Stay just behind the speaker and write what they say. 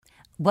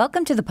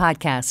Welcome to the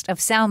podcast of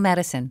Sound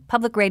Medicine,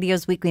 Public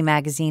Radio's weekly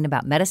magazine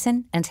about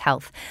medicine and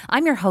health.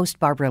 I'm your host,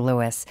 Barbara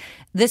Lewis.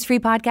 This free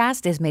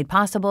podcast is made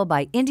possible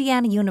by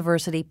Indiana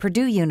University,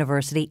 Purdue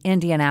University,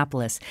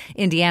 Indianapolis,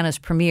 Indiana's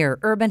premier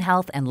urban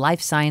health and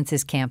life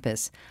sciences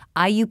campus.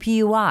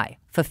 IUPUI,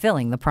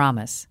 fulfilling the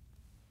promise.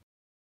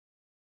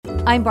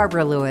 I'm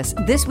Barbara Lewis.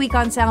 This week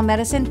on Sound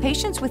Medicine,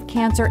 patients with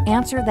cancer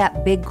answer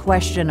that big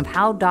question of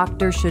how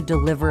doctors should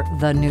deliver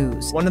the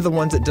news. One of the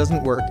ones that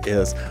doesn't work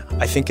is,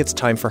 I think it's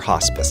time for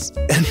hospice.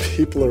 And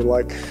people are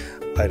like,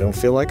 I don't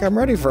feel like I'm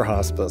ready for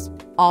hospice.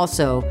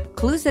 Also,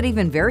 clues that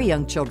even very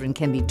young children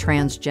can be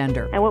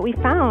transgender. And what we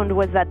found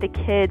was that the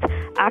kids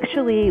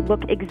actually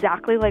look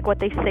exactly like what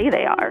they say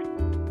they are.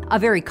 A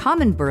very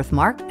common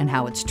birthmark and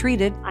how it's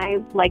treated.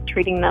 I like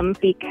treating them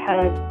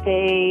because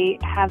they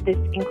have this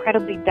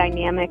incredibly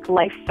dynamic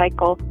life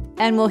cycle.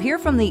 And we'll hear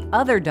from the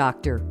other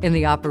doctor in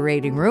the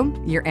operating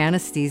room, your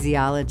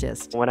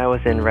anesthesiologist. When I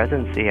was in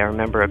residency, I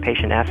remember a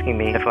patient asking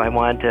me if I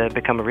wanted to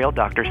become a real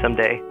doctor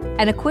someday.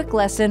 And a quick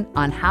lesson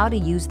on how to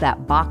use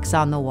that box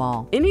on the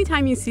wall.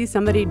 Anytime you see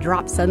somebody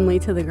drop suddenly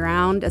to the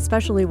ground,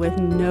 especially with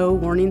no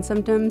warning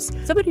symptoms,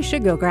 somebody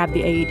should go grab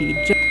the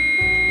AED.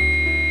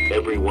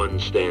 Everyone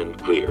stand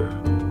clear.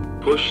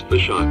 Push the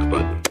shock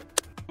button.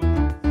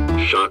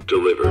 Shock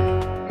delivered.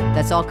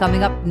 That's all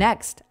coming up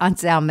next on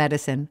Sound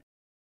Medicine.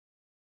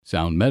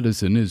 Sound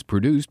Medicine is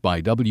produced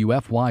by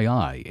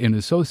WFYI in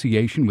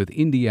association with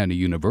Indiana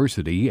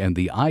University and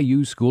the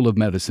IU School of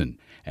Medicine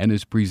and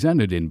is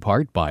presented in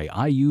part by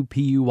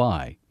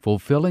IUPUI,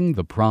 fulfilling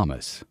the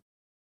promise.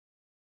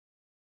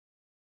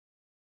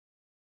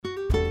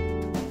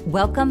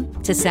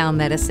 Welcome to Sound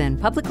Medicine,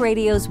 Public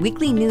Radio's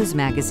weekly news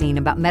magazine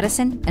about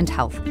medicine and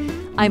health.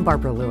 I'm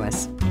Barbara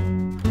Lewis.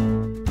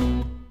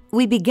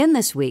 We begin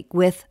this week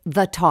with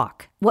The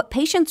Talk, what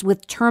patients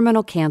with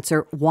terminal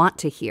cancer want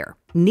to hear,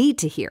 need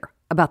to hear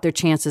about their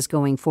chances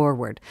going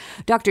forward.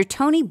 Dr.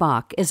 Tony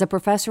Bach is a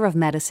professor of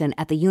medicine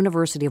at the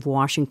University of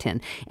Washington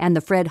and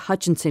the Fred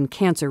Hutchinson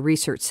Cancer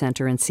Research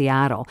Center in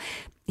Seattle.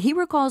 He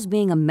recalls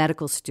being a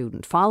medical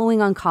student, following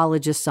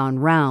oncologists on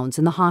rounds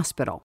in the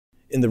hospital.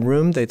 In the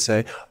room, they'd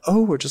say,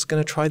 oh, we're just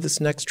going to try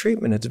this next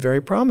treatment. It's very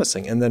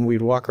promising. And then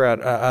we'd walk out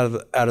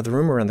of the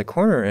room around the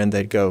corner and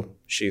they'd go,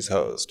 she's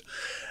hosed.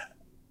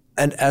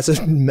 And as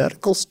a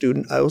medical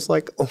student, I was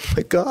like, oh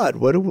my God,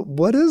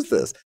 what is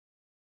this?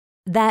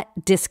 That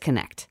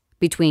disconnect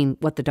between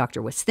what the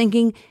doctor was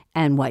thinking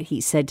and what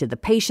he said to the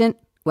patient,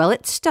 well,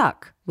 it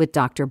stuck with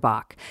Dr.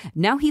 Bach.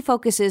 Now he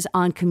focuses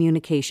on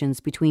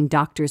communications between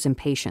doctors and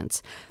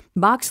patients.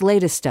 Bach's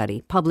latest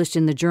study, published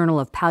in the Journal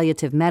of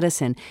Palliative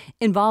Medicine,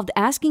 involved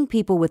asking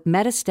people with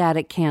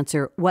metastatic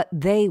cancer what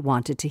they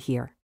wanted to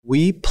hear.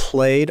 We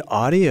played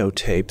audio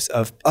tapes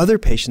of other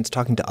patients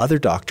talking to other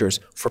doctors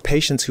for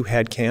patients who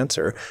had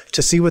cancer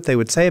to see what they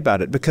would say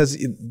about it, because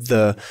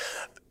the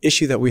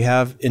issue that we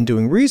have in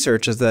doing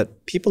research is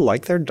that people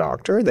like their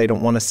doctor. They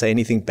don't want to say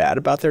anything bad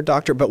about their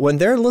doctor. But when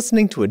they're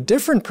listening to a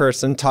different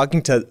person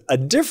talking to a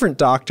different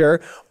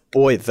doctor,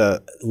 boy,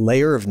 the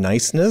layer of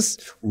niceness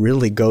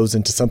really goes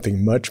into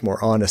something much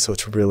more honest. So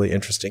it's really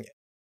interesting.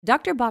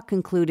 Dr. Bach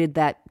concluded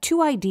that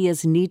two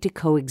ideas need to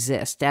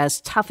coexist,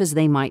 as tough as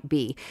they might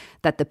be,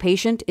 that the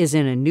patient is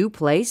in a new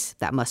place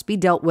that must be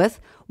dealt with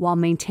while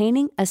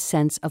maintaining a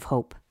sense of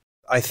hope.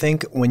 I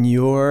think when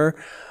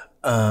you're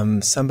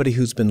somebody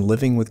who's been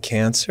living with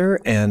cancer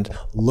and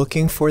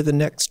looking for the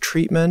next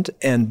treatment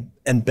and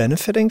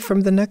benefiting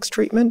from the next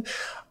treatment,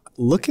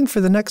 looking for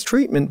the next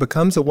treatment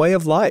becomes a way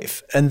of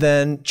life. And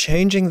then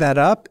changing that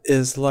up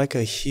is like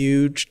a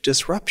huge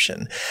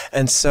disruption.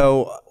 And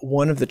so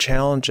one of the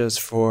challenges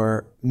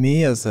for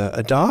me as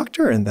a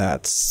doctor in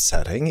that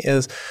setting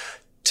is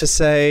to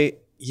say,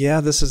 yeah,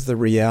 this is the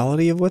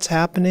reality of what's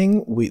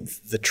happening.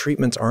 The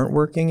treatments aren't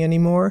working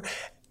anymore.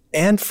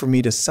 And for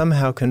me to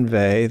somehow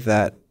convey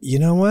that, you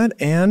know what,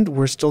 and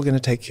we're still going to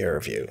take care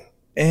of you.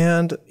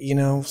 And,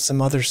 some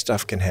other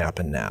stuff can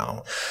happen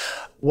now.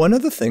 One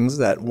of the things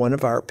that one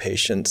of our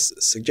patients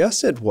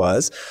suggested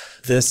was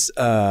this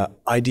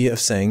idea of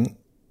saying,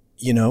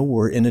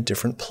 we're in a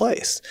different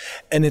place.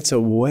 And it's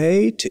a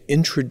way to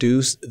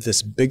introduce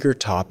this bigger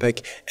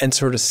topic and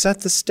sort of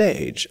set the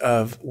stage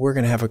of we're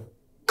going to have a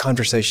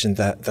conversation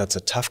that's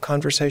a tough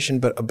conversation,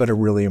 but a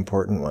really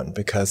important one,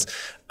 because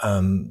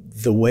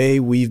the way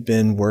we've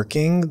been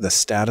working, the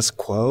status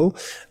quo,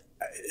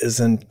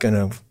 isn't going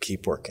to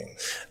keep working.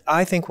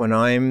 I think when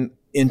I'm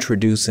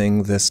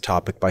introducing this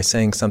topic by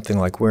saying something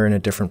like we're in a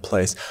different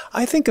place,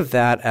 I think of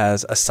that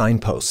as a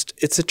signpost.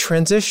 It's a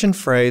transition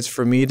phrase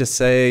for me to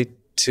say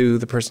to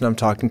the person I'm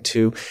talking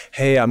to,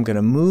 hey, I'm going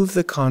to move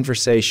the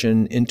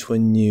conversation into a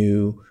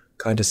new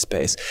kind of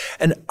space.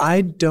 And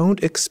I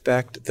don't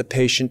expect the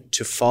patient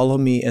to follow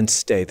me and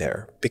stay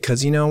there,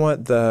 because you know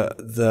what?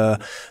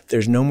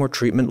 There's no more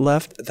treatment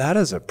left. That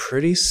is a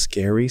pretty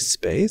scary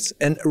space.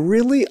 And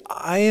really,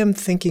 I am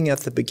thinking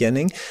at the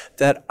beginning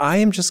that I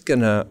am just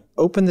going to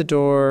open the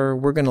door,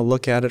 we're going to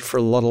look at it for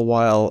a little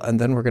while, and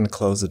then we're going to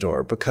close the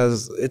door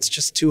because it's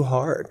just too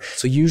hard.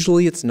 So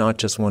usually it's not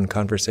just one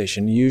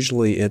conversation.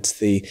 Usually it's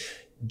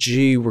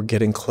gee, we're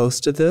getting close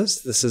to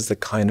this. This is the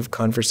kind of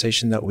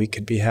conversation that we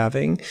could be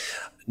having.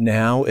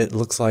 Now it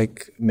looks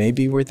like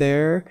maybe we're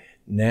there.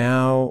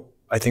 Now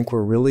I think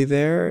we're really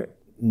there.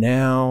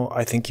 Now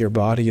I think your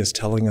body is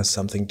telling us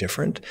something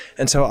different.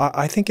 And so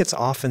I think it's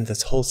often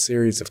this whole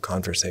series of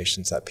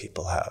conversations that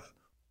people have.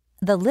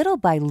 The little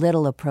by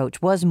little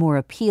approach was more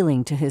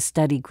appealing to his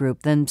study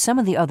group than some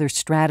of the other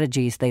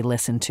strategies they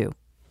listened to.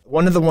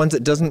 One of the ones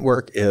that doesn't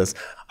work is,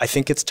 I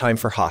think it's time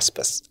for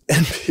hospice.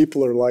 And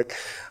people are like,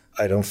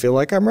 I don't feel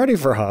like I'm ready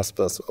for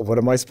hospice. What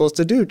am I supposed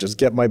to do? Just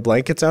get my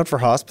blankets out for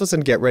hospice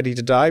and get ready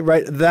to die?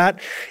 Right?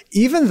 That,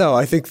 even though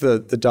I think the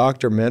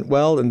doctor meant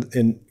well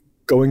in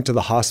going to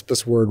the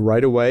hospice word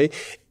right away,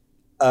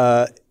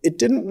 it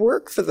didn't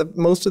work for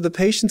most of the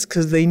patients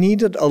because they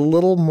needed a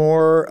little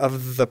more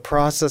of the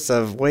process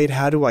of, wait,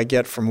 how do I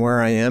get from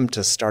where I am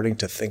to starting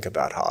to think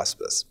about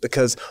hospice?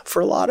 Because for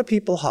a lot of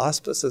people,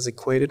 hospice is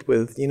equated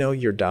with,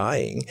 you're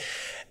dying.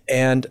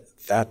 And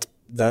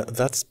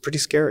that's pretty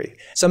scary.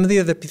 Some of the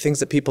other things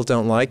that people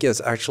don't like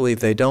is actually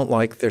they don't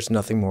like there's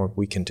nothing more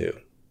we can do.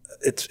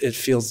 It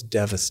feels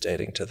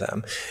devastating to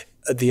them.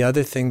 The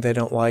other thing they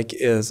don't like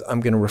is, I'm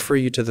going to refer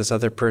you to this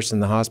other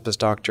person, the hospice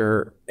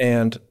doctor,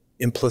 and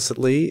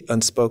implicitly,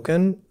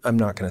 unspoken, I'm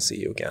not going to see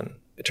you again.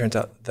 It turns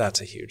out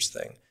that's a huge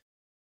thing.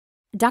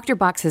 Dr.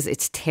 Bach says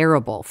it's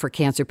terrible for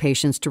cancer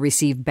patients to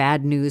receive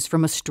bad news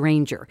from a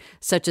stranger,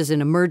 such as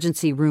an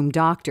emergency room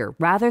doctor,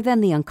 rather than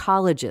the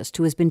oncologist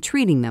who has been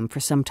treating them for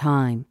some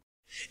time.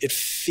 It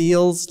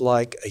feels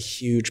like a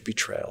huge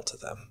betrayal to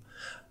them.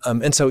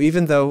 And so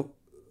even though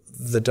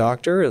the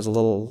doctor is a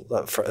little,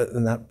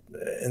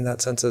 in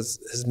that sense,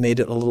 has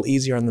made it a little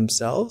easier on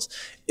themselves,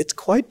 it's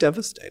quite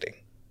devastating.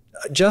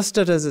 Just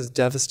as it's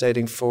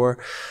devastating for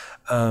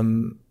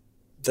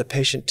the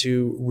patient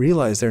to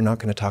realize they're not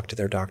going to talk to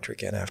their doctor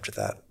again after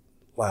that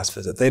last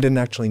visit. They didn't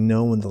actually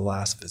know when the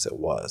last visit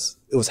was.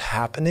 It was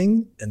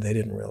happening, and they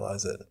didn't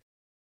realize it.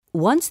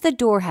 Once the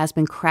door has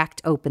been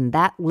cracked open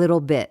that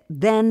little bit,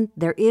 then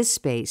there is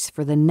space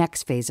for the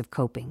next phase of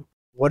coping.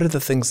 What are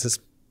the things this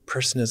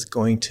person is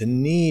going to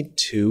need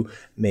to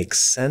make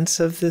sense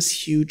of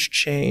this huge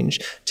change,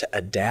 to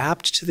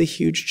adapt to the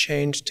huge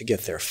change, to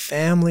get their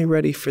family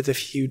ready for the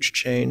huge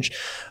change,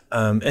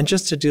 and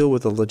just to deal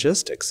with the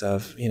logistics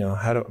of,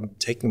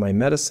 taking my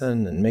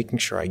medicine and making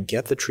sure I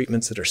get the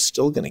treatments that are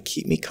still going to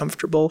keep me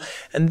comfortable,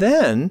 and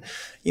then,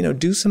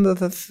 do some of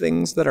the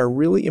things that are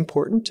really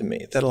important to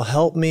me, that'll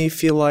help me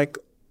feel like,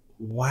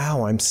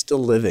 wow, I'm still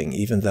living,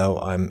 even though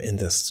I'm in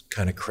this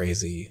kind of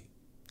crazy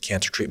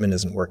cancer treatment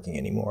isn't working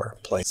anymore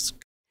place.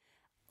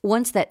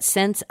 Once that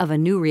sense of a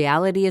new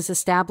reality is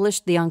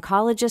established, the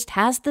oncologist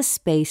has the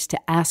space to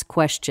ask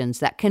questions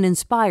that can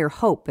inspire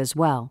hope as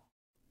well.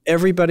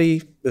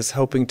 Everybody is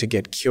hoping to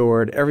get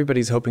cured.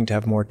 Everybody's hoping to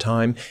have more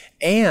time.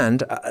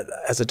 And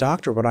as a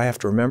doctor, what I have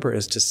to remember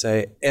is to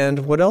say, and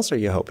what else are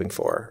you hoping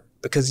for?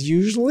 Because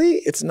usually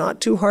it's not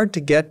too hard to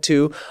get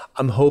to,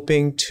 I'm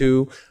hoping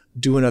to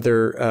do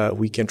another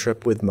weekend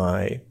trip with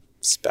my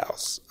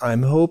spouse.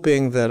 I'm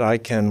hoping that I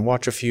can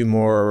watch a few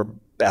more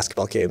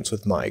basketball games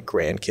with my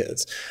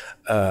grandkids.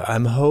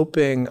 I'm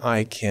hoping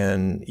I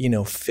can,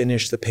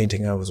 finish the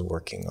painting I was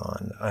working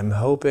on. I'm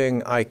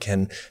hoping I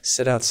can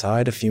sit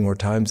outside a few more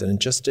times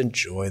and just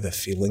enjoy the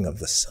feeling of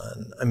the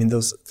sun. I mean,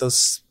 those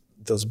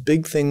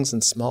big things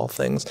and small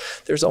things,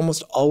 there's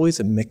almost always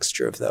a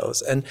mixture of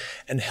those. And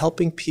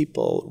helping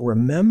people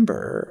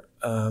remember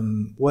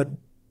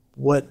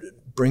what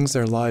brings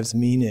their lives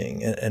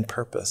meaning and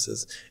purpose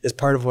is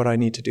part of what I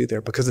need to do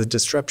there, because the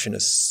disruption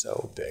is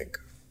so big,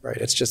 right?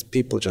 It's just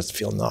people just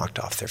feel knocked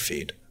off their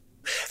feet.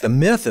 The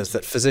myth is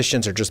that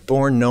physicians are just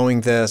born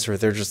knowing this, or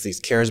they're just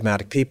these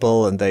charismatic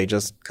people and they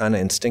just kind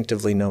of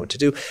instinctively know what to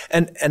do.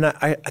 And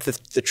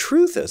the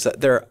truth is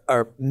that there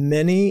are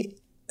many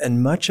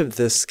and much of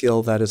this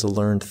skill that is a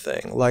learned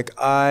thing. Like,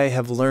 I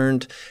have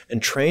learned and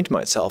trained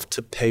myself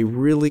to pay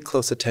really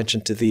close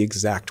attention to the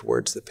exact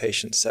words the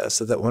patient says,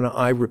 so that when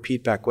I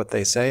repeat back what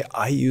they say,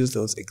 I use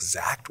those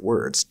exact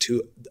words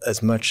to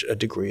as much a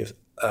degree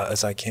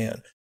as I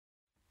can.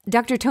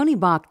 Dr. Tony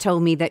Bach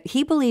told me that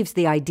he believes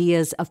the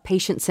ideas of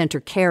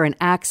patient-centered care and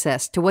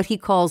access to what he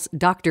calls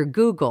Dr.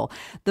 Google,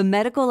 the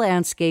medical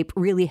landscape,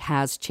 really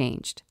has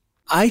changed.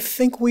 I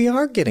think we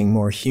are getting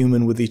more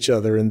human with each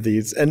other in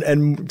these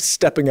and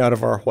stepping out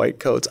of our white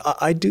coats.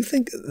 I do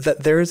think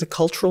that there is a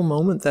cultural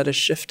moment that is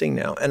shifting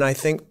now. And I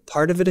think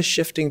part of it is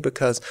shifting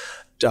because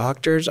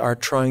doctors are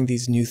trying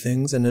these new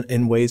things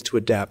in ways to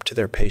adapt to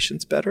their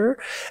patients better.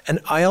 And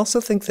I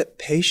also think that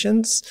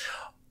patients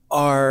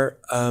are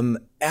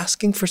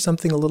asking for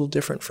something a little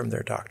different from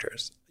their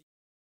doctors.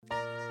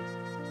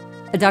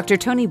 Dr.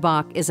 Tony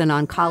Bach is an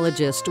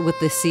oncologist with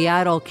the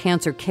Seattle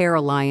Cancer Care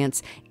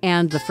Alliance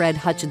and the Fred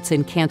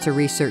Hutchinson Cancer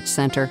Research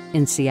Center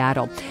in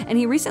Seattle. And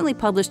he recently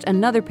published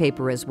another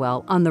paper as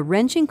well on the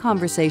wrenching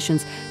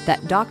conversations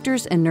that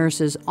doctors and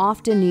nurses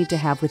often need to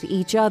have with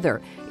each other.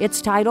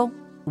 Its title,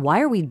 Why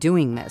Are We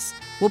Doing This?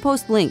 We'll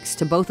post links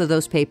to both of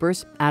those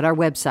papers at our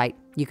website.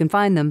 You can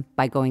find them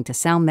by going to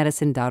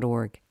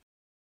soundmedicine.org.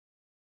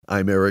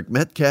 I'm Eric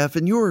Metcalf,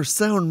 and your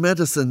Sound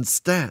Medicine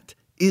stat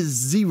is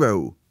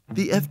 0.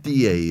 The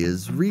FDA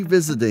is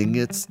revisiting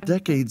its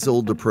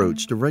decades-old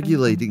approach to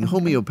regulating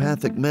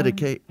homeopathic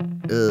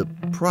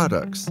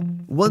products.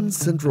 One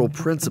central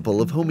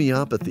principle of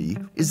homeopathy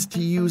is to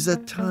use a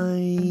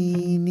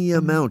tiny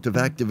amount of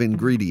active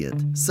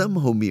ingredient. Some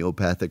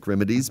homeopathic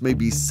remedies may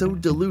be so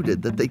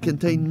diluted that they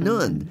contain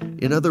none,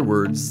 in other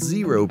words,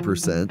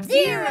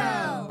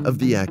 0% of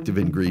the active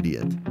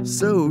ingredient.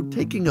 So,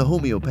 taking a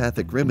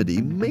homeopathic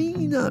remedy may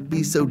not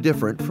be so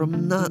different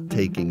from not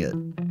taking it.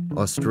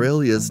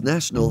 Australia's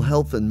National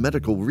Health and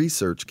Medical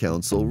Research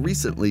Council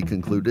recently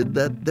concluded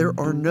that there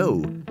are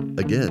no,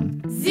 again,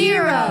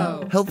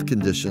 0 health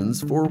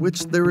conditions for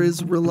which there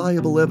is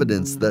reliable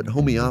evidence that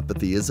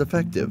homeopathy is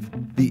effective.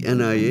 The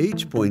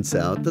NIH points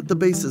out that the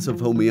basis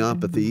of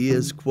homeopathy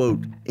is,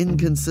 quote,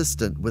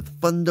 inconsistent with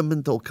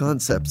fundamental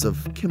concepts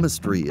of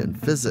chemistry and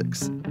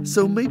physics.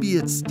 So maybe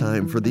it's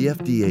time for the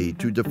FDA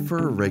to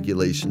defer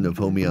regulation of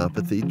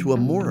homeopathy to a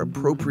more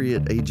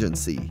appropriate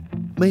agency.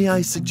 May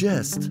I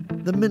suggest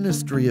the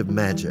Ministry of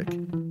Magic?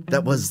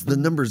 That was the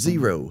number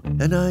 0,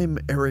 and I'm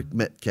Eric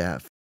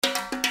Metcalf.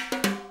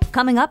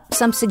 Coming up,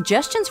 some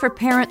suggestions for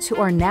parents who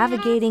are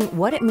navigating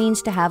what it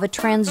means to have a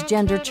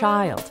transgender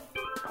child.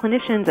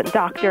 Clinicians and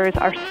doctors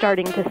are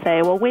starting to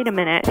say, well, wait a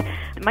minute,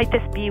 might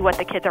this be what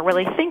the kids are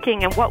really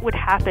thinking, and what would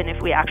happen if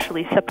we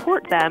actually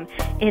support them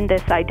in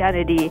this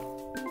identity?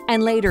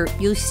 And later,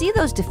 you'll see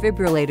those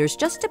defibrillators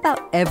just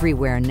about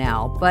everywhere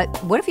now. But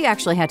what if you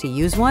actually had to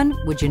use one?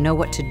 Would you know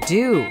what to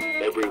do?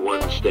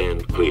 Everyone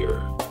stand clear.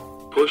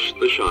 Push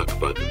the shock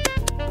button.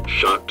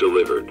 Shock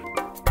delivered.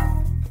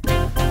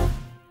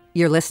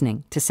 You're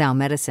listening to Sound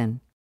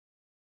Medicine.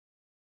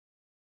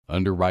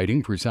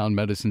 Underwriting for Sound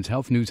Medicine's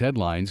Health News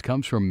headlines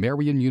comes from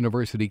Marian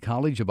University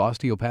College of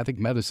Osteopathic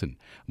Medicine.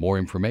 More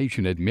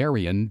information at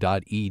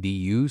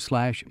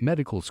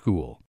marian.edu/medical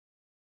school.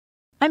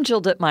 I'm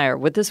Jill Dittmeyer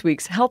with this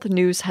week's Health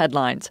News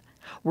headlines.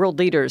 World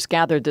leaders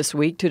gathered this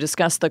week to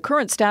discuss the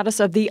current status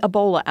of the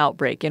Ebola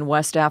outbreak in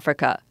West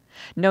Africa.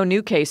 No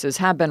new cases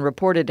have been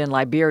reported in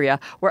Liberia,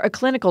 where a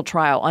clinical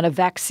trial on a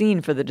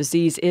vaccine for the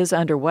disease is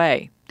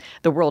underway.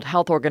 The World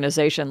Health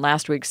Organization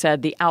last week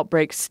said the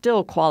outbreak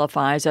still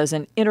qualifies as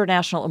an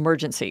international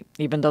emergency,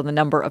 even though the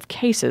number of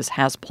cases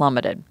has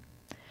plummeted.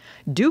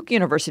 Duke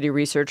University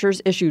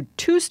researchers issued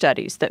 2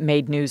 studies that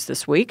made news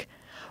this week.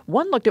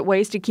 One looked at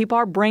ways to keep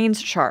our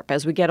brains sharp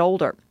as we get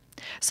older.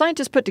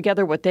 Scientists put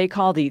together what they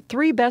call the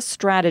 3 best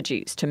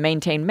strategies to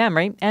maintain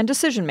memory and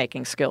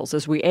decision-making skills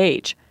as we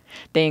age.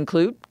 They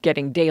include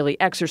getting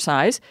daily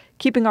exercise,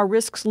 keeping our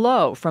risks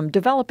low from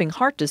developing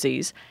heart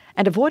disease,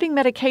 and avoiding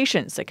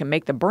medications that can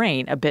make the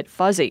brain a bit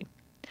fuzzy.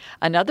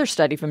 Another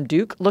study from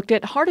Duke looked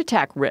at heart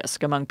attack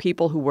risk among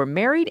people who were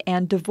married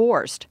and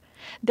divorced.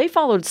 They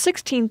followed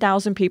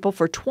 16,000 people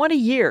for 20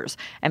 years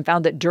and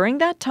found that during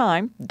that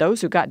time,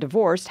 those who got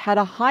divorced had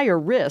a higher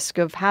risk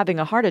of having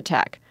a heart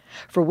attack.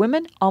 For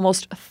women,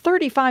 almost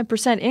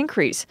 35%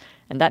 increase,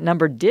 and that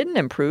number didn't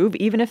improve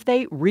even if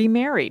they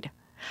remarried.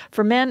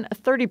 For men,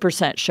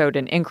 30% showed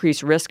an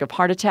increased risk of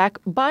heart attack,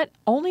 but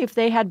only if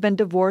they had been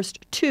divorced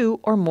 2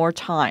 or more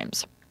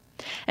times.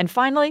 And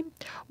finally,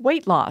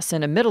 weight loss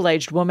in a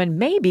middle-aged woman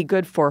may be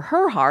good for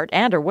her heart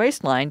and her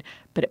waistline,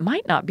 but it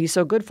might not be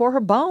so good for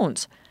her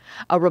bones.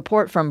 A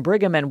report from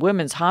Brigham and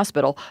Women's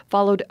Hospital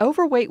followed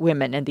overweight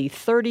women in the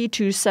 30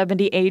 to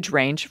 70 age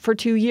range for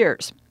 2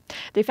 years.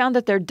 They found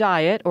that their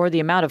diet or the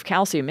amount of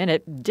calcium in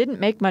it didn't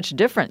make much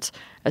difference,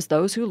 as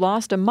those who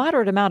lost a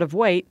moderate amount of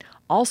weight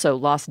also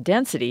lost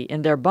density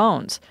in their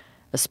bones,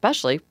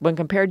 especially when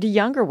compared to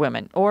younger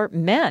women or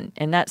men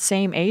in that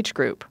same age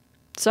group.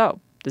 So,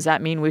 does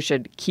that mean we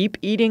should keep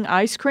eating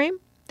ice cream?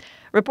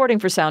 Reporting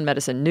for Sound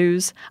Medicine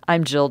News,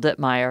 I'm Jill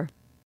Dittmeyer.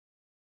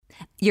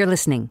 You're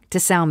listening to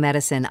Sound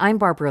Medicine. I'm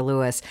Barbara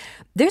Lewis.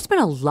 There's been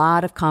a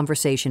lot of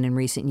conversation in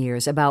recent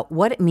years about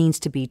what it means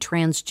to be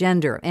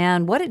transgender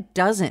and what it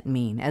doesn't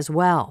mean as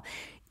well.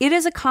 It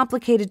is a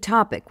complicated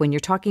topic when you're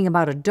talking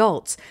about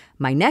adults.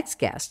 My next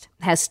guest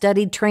has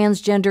studied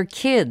transgender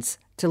kids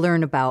to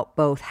learn about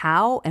both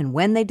how and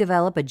when they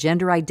develop a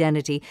gender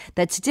identity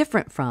that's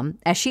different from,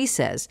 as she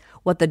says,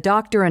 what the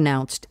doctor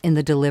announced in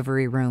the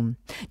delivery room.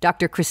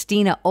 Dr.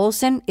 Christina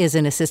Olson is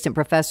an assistant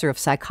professor of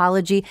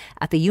psychology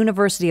at the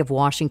University of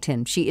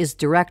Washington. She is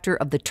director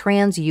of the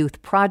Trans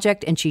Youth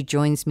Project, and she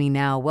joins me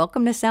now.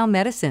 Welcome to Sound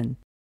Medicine.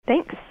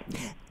 Thanks.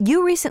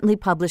 You recently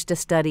published a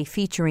study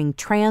featuring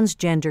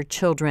transgender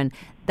children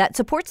that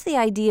supports the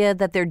idea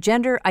that their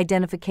gender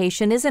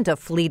identification isn't a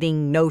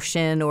fleeting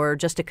notion or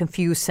just a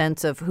confused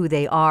sense of who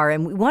they are.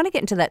 And we want to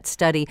get into that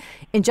study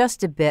in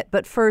just a bit.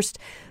 But first,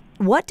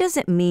 what does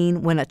it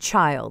mean when a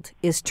child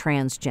is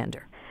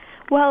transgender?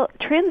 Well,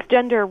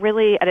 transgender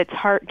really at its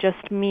heart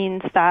just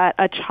means that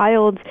a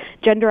child's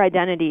gender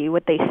identity,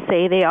 what they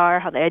say they are,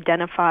 how they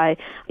identify,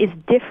 is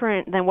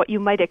different than what you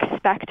might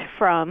expect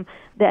from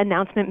the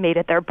announcement made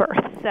at their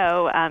birth.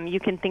 So you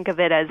can think of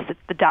it as if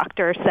the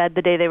doctor said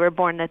the day they were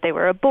born that they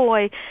were a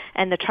boy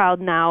and the child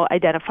now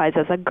identifies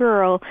as a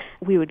girl,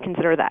 we would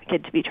consider that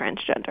kid to be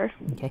transgender.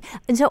 Okay.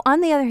 And so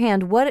on the other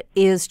hand, what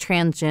is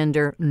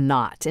transgender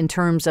not in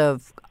terms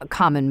of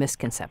common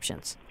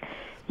misconceptions?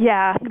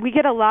 Yeah, we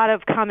get a lot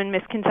of common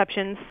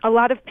misconceptions. A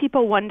lot of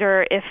people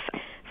wonder if,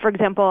 for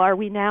example, are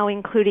we now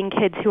including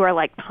kids who are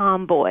like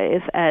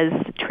tomboys as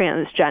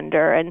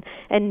transgender?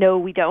 And no,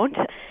 we don't.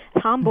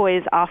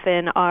 Tomboys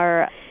often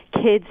are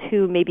kids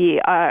who maybe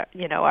are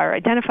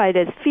identified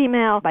as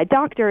female by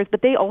doctors,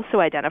 but they also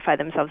identify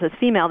themselves as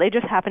female. They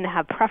just happen to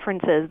have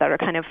preferences that are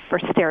kind of for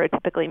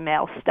stereotypically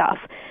male stuff.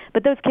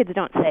 But those kids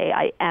don't say,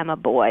 I am a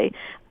boy.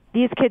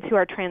 These kids who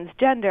are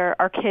transgender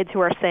are kids who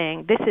are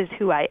saying, this is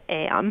who I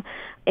am.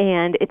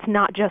 And it's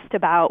not just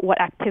about what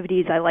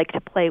activities I like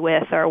to play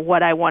with or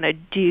what I want to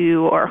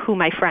do or who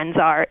my friends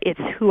are. It's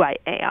who I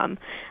am.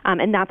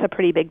 And that's a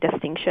pretty big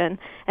distinction.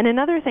 And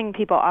another thing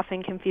people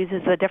often confuse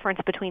is the difference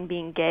between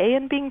being gay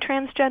and being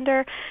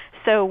transgender.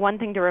 So one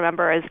thing to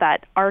remember is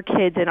that our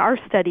kids in our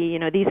study,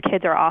 these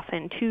kids are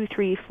often 2,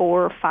 3,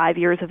 4, 5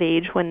 years of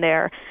age when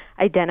they're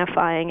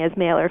identifying as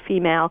male or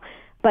female.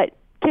 But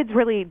kids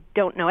really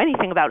don't know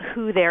anything about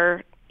who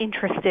they're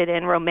interested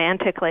in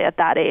romantically at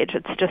that age.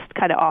 It's just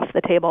kind of off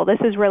the table. This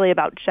is really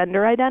about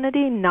gender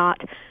identity,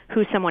 not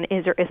who someone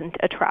is or isn't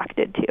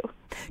attracted to.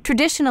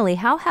 Traditionally,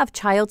 how have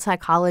child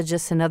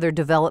psychologists and other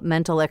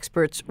developmental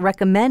experts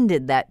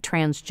recommended that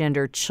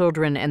transgender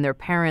children and their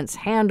parents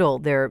handle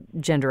their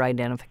gender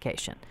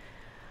identification?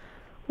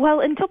 Well,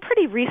 until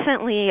pretty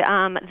recently,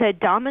 the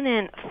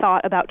dominant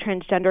thought about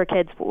transgender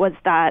kids was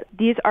that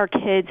these are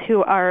kids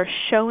who are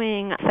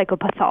showing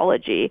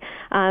psychopathology.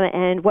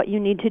 And what you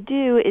need to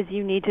do is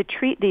you need to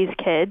treat these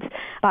kids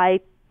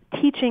by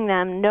teaching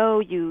them, no,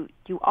 you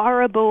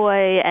are a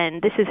boy,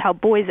 and this is how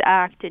boys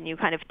act, and you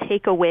kind of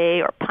take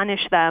away or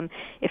punish them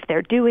if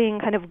they're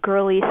doing kind of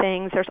girly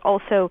things. There's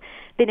also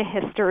been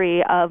a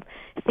history of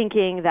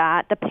thinking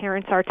that the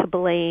parents are to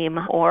blame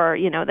or,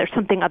 there's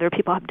something other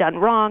people have done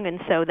wrong,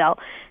 and so they'll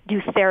do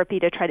therapy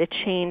to try to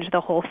change the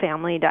whole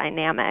family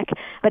dynamic.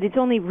 But it's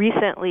only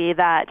recently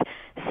that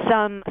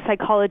some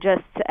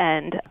psychologists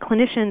and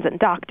clinicians and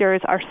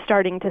doctors are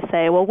starting to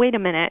say, well, wait a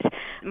minute,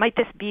 might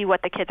this be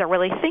what the kids are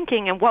really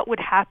thinking, and what would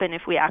happen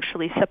if we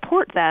actually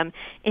support them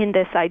in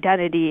this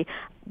identity?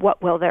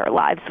 What will their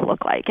lives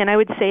look like? And I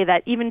would say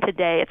that even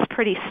today, it's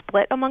pretty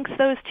split amongst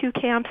those two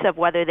camps of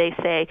whether they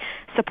say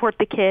support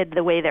the kid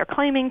the way they're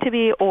claiming to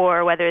be,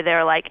 or whether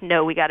they're like,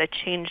 no, we got to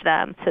change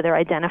them so they're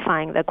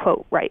identifying the,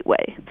 quote, right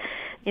way.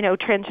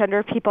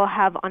 Transgender people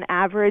have on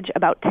average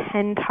about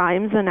 10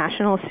 times the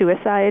national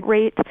suicide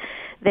rate.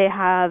 They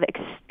have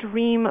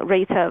extreme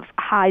rates of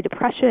high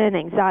depression,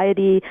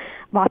 anxiety.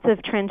 Lots of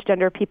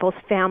transgender people's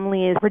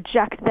families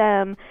reject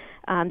them.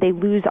 They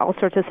lose all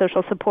sorts of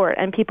social support.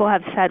 And people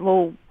have said,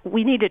 well,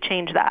 we need to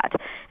change that.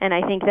 And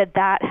I think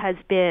that has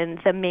been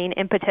the main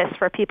impetus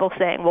for people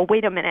saying, well,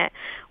 wait a minute,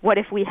 what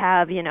if we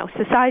have,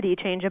 society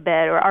change a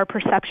bit or our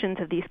perceptions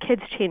of these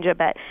kids change a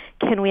bit?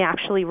 Can we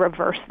actually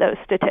reverse those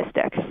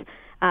statistics?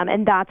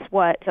 And that's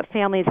what the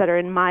families that are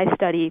in my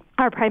study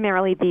are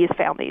primarily these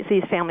families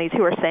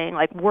who are saying,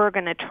 like, we're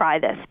going to try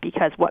this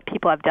because what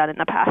people have done in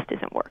the past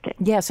isn't working.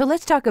 Yeah, so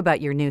let's talk about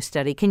your new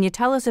study. Can you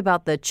tell us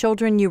about the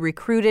children you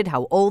recruited,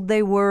 how old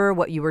they were,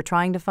 what you were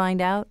trying to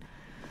find out?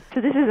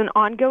 So this is an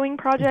ongoing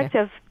project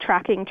of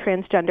tracking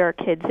transgender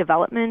kids'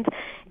 development.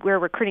 We're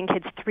recruiting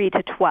kids 3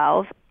 to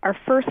 12. Our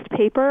first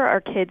paper are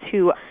kids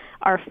who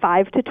are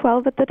 5 to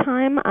 12 at the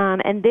time,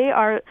 and they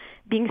are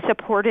being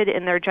supported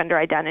in their gender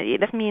identity.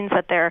 This means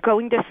that they're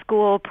going to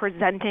school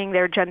presenting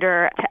their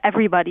gender to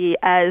everybody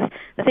as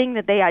the thing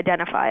that they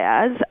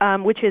identify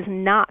as, which is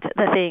not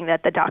the thing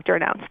that the doctor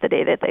announced the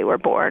day that they were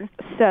born.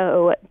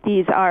 So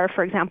these are,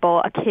 for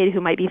example, a kid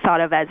who might be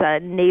thought of as a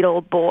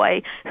natal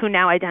boy who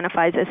now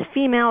identifies as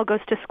female,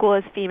 goes to school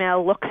as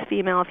female, looks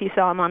female if you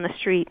saw him on the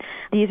street.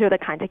 These are the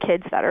kinds of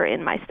kids that are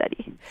in my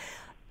study.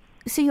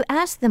 So you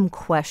asked them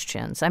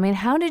questions. I mean,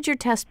 how did your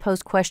test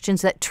pose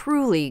questions that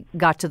truly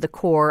got to the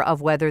core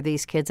of whether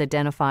these kids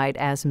identified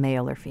as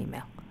male or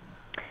female?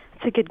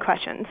 It's a good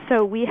question.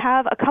 So we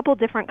have a couple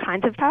different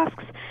kinds of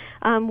tasks.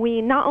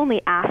 We not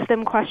only asked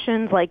them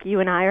questions like you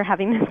and I are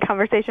having this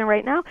conversation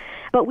right now,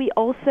 but we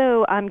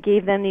also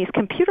gave them these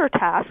computer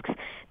tasks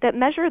that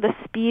measure the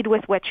speed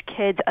with which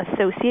kids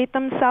associate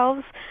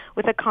themselves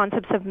with the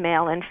concepts of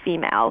male and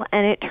female.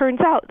 And it turns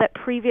out that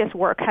previous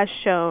work has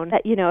shown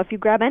that, if you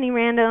grab any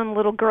random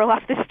little girl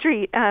off the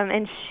street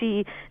and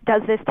she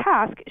does this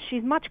task,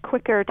 she's much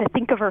quicker to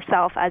think of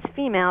herself as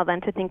female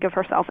than to think of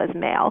herself as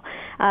male.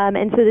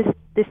 And so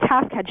this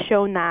task had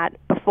shown that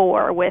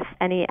before with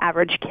any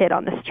average kid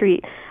on the street.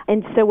 treat.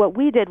 And so what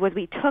we did was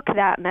we took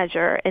that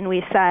measure and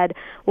we said,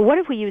 well, what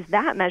if we use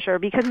that measure?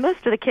 Because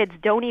most of the kids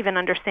don't even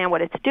understand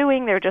what it's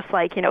doing. They're just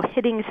like,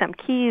 hitting some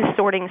keys,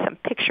 sorting some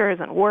pictures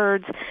and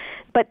words.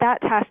 But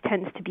that task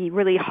tends to be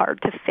really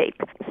hard to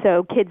fake.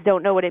 So kids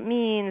don't know what it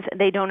means.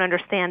 They don't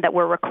understand that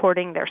we're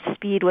recording their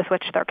speed with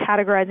which they're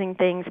categorizing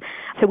things.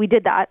 So we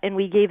did that, and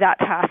we gave that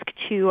task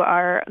to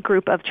our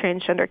group of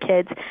transgender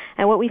kids.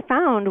 And what we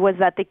found was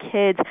that the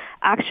kids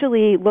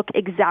actually look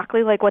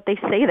exactly like what they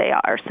say they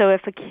are. So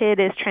if a kid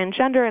is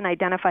transgender and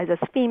identifies as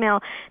female,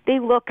 they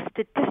look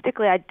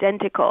statistically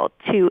identical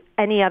to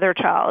any other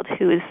child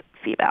who is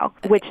female,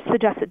 which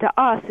suggested to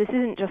us this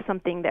isn't just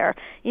something they're,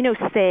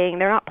 saying.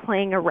 They're not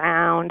playing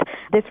around.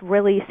 This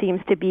really seems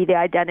to be the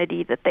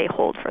identity that they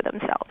hold for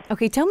themselves.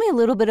 Okay, tell me a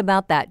little bit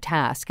about that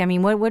task. I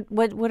mean,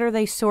 what are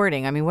they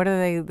sorting? I mean, what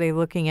are they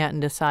looking at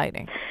and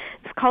deciding?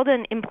 It's called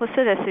an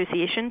implicit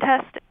association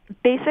test.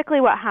 Basically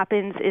what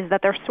happens is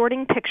that they're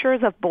sorting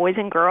pictures of boys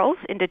and girls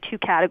into two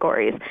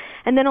categories.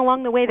 And then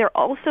along the way, they're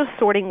also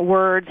sorting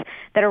words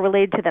that are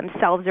related to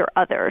themselves or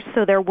others.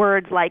 So they're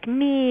words like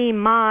me,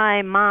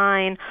 my,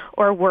 mine,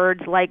 or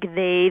words like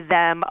they,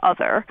 them,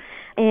 other.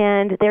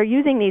 And they're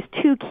using these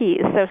two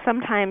keys. So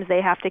sometimes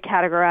they have to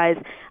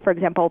categorize, for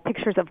example,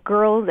 pictures of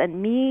girls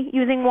and me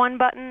using one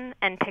button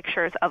and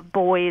pictures of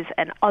boys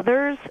and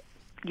others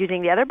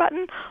using the other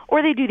button,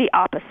 or they do the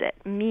opposite,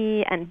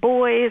 me and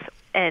boys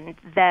and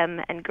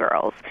them and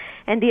girls.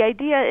 And the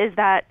idea is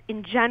that,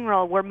 in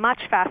general, we're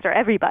much faster,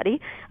 everybody,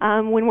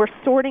 when we're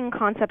sorting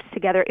concepts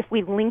together if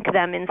we link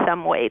them in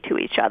some way to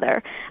each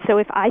other. So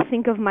if I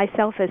think of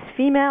myself as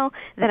female,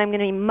 then I'm going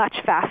to be much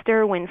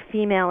faster when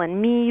female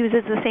and me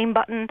uses the same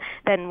button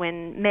than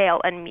when male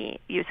and me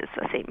uses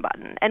the same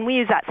button. And we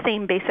use that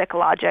same basic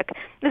logic.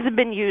 This has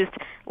been used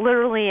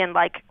literally in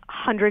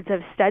hundreds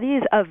of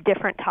studies of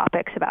different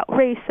topics about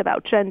race,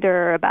 about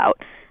gender, about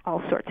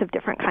all sorts of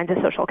different kinds of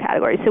social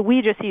categories. So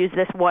we just use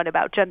this one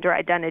about gender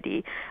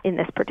identity in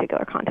this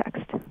particular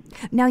context.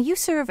 Now, you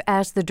serve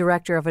as the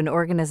director of an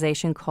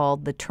organization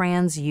called the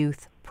Trans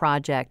Youth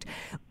Project.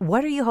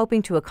 What are you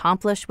hoping to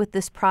accomplish with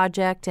this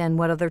project, and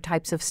what other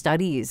types of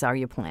studies are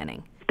you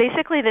planning?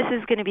 Basically, this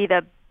is going to be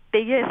the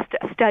biggest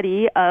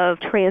study of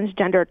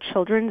transgender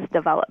children's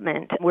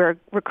development. We're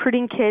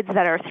recruiting kids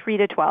that are 3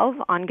 to 12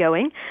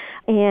 ongoing,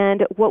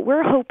 and what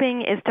we're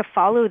hoping is to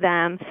follow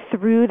them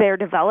through their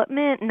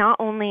development, not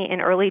only in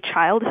early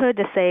childhood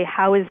to say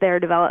how is their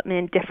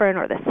development different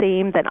or the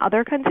same than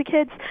other kinds of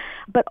kids,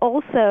 but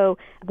also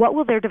what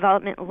will their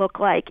development look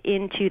like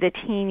into the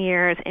teen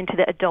years, into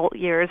the adult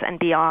years, and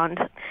beyond.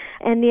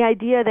 And the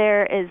idea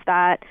there is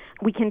that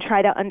we can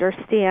try to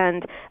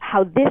understand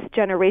how this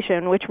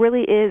generation, which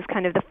really is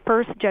kind of the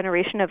first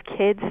generation of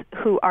kids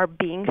who are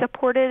being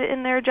supported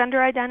in their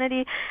gender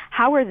identity,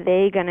 how are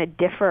they going to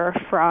differ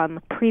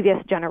from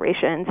previous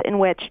generations in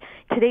which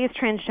today's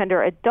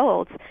transgender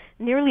adults,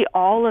 nearly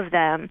all of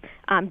them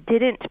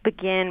didn't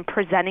begin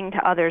presenting to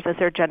others as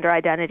their gender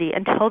identity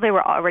until they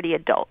were already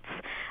adults.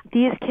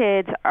 These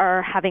kids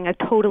are having a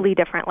totally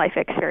different life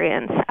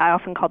experience. I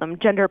often call them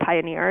gender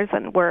pioneers,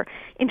 and we're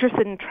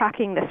interested in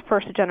tracking this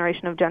first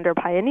generation of gender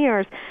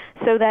pioneers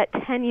so that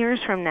 10 years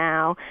from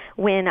now,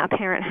 when a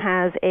parent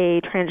has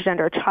a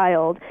transgender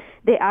child,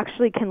 they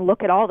actually can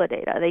look at all the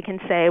data. They can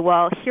say,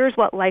 well, here's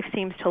what life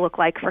seems to look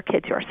like for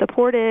kids who are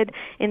supported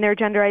in their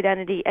gender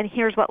identity, and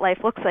here's what life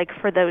looks like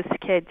for those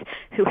kids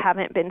who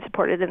haven't been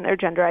supported in their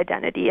gender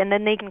identity. And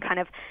then they can kind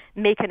of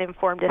make an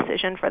informed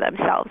decision for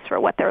themselves for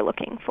what they're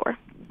looking for.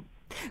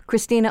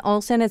 Christina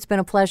Olson, it's been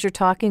a pleasure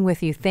talking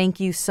with you. Thank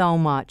you so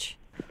much.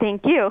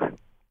 Thank you.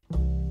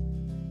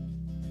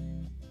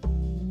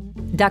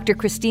 Dr.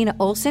 Christina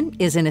Olson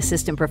is an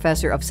assistant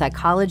professor of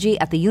psychology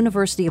at the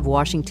University of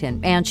Washington,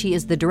 and she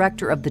is the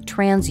director of the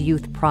Trans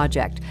Youth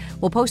Project.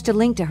 We'll post a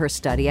link to her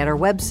study at our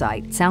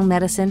website,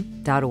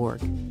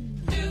 soundmedicine.org.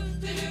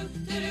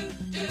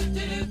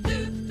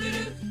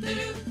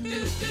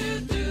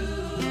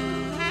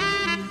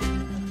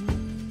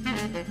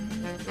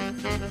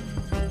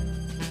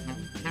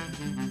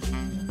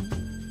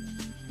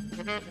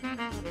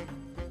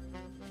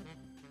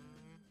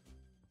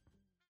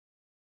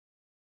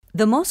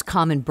 The most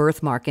common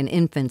birthmark in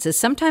infants is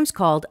sometimes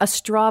called a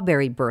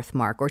strawberry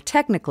birthmark, or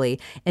technically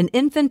an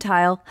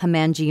infantile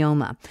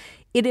hemangioma.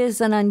 It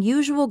is an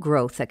unusual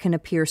growth that can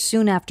appear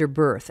soon after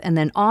birth and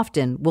then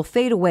often will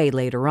fade away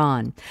later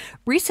on.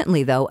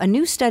 Recently, though, a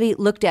new study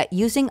looked at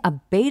using a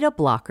beta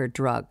blocker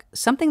drug,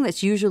 something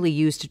that's usually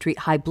used to treat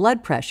high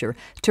blood pressure,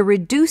 to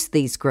reduce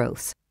these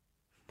growths.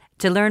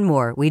 To learn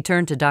more, we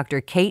turn to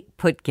Dr. Kate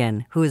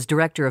Putkin, who is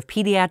Director of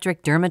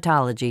Pediatric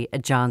Dermatology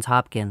at Johns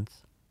Hopkins.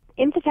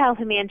 Infantile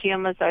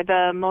hemangiomas are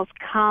the most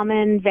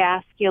common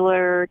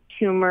vascular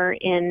tumor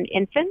in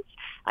infants.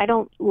 I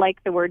don't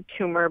like the word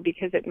tumor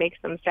because it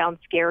makes them sound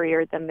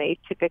scarier than they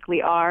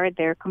typically are.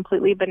 They're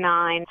completely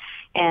benign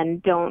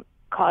and don't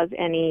cause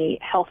any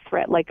health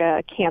threat like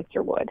a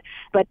cancer would.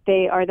 But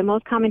they are the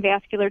most common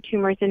vascular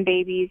tumors in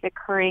babies,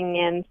 occurring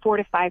in 4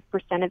 to 5%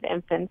 of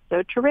infants.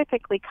 So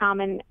terrifically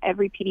common.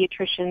 Every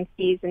pediatrician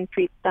sees and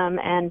treats them,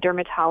 and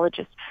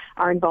dermatologists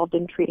are involved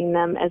in treating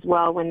them as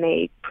well when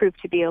they prove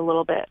to be a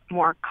little bit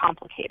more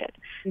complicated.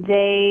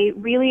 They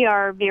really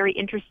are very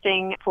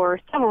interesting for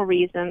several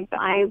reasons.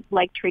 I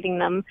like treating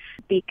them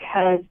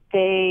because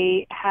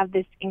they have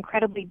this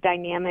incredibly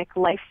dynamic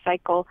life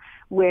cycle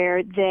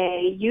where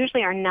they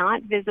usually are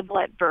not visible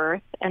at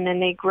birth, and then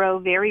they grow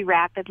very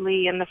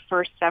rapidly in the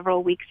first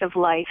several weeks of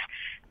life,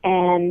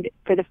 and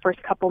for the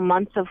first couple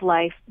months of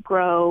life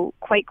grow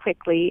quite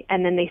quickly,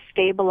 and then they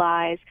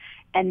stabilize,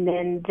 and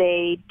then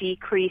they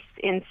decrease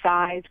in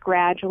size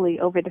gradually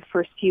over the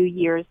first few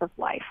years of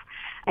life.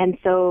 And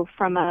so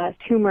from a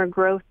tumor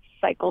growth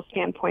cycle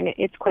standpoint,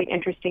 it's quite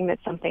interesting that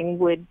something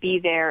would be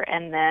there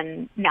and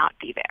then not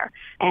be there.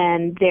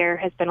 And there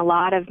has been a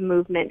lot of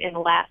movement in the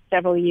last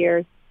several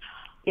years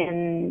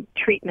in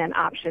treatment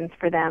options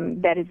for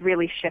them that has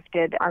really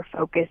shifted our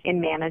focus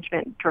in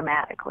management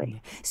dramatically.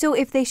 So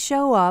if they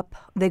show up,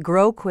 they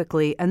grow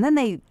quickly, and then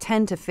they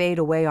tend to fade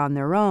away on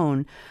their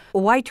own,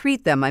 why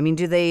treat them? I mean,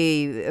 do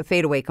they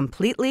fade away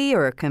completely,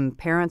 or can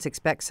parents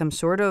expect some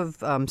sort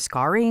of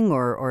scarring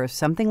or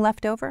something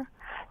left over?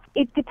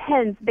 It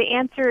depends. The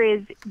answer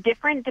is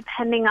different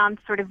depending on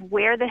sort of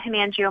where the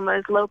hemangioma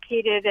is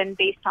located and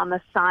based on the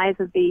size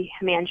of the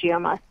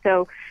hemangioma.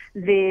 So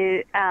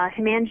the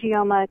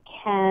hemangioma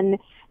can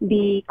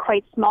be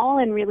quite small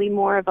and really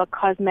more of a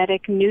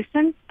cosmetic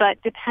nuisance, but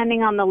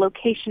depending on the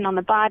location on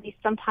the body,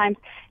 sometimes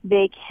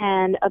they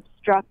can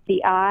obstruct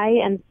the eye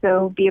and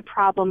so be a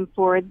problem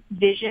for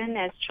vision.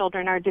 As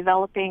children are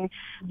developing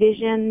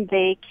vision,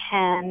 they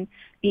can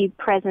be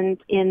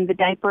present in the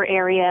diaper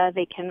area.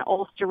 They can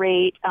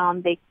ulcerate,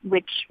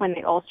 which when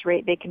they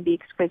ulcerate, they can be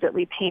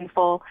exquisitely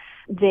painful.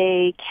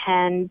 They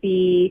can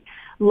be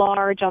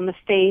large on the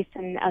face,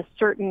 and a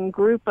certain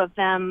group of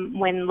them,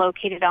 when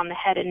located on the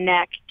head and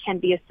neck, can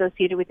be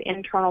associated with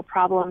internal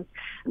problems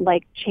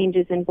like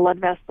changes in blood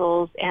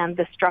vessels and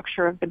the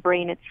structure of the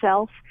brain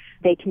itself.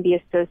 They can be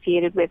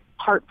associated with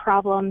heart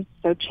problems,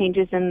 so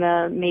changes in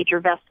the major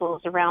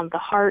vessels around the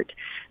heart,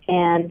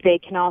 and they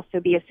can also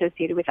be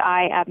associated with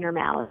eye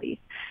abnormalities.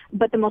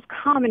 But the most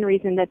common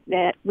reason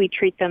that we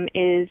treat them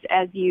is,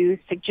 as you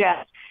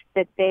suggest,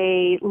 that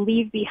they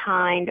leave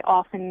behind,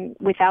 often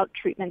without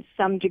treatment,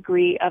 some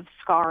degree of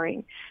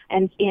scarring.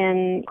 And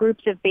in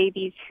groups of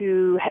babies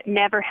who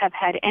never have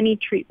had any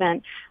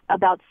treatment,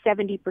 about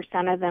 70%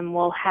 of them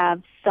will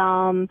have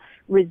some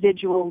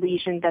residual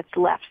lesion that's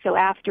left. So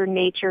after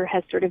nature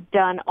has sort of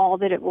done all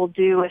that it will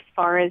do as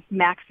far as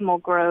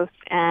maximal growth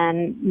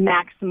and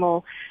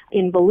maximal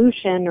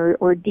involution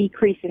or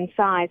decrease in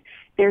size,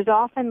 there's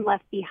often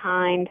left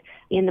behind,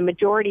 in the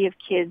majority of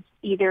kids,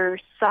 either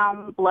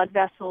some blood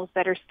vessels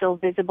that are still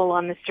visible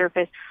on the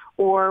surface,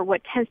 or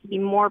what tends to be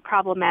more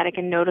problematic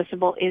and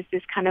noticeable is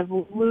this kind of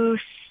loose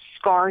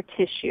scar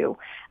tissue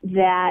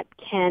that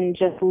can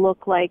just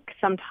look like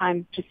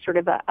sometimes just sort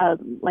of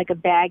like a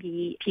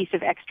baggy piece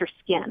of extra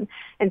skin.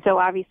 And so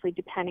obviously,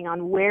 depending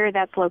on where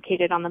that's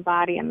located on the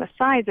body and the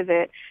size of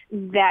it,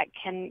 that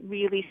can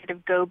really sort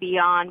of go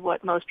beyond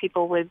what most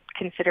people would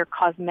consider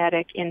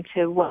cosmetic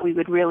into what we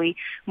would really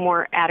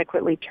more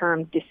adequately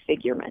term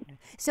disfigurement.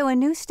 So a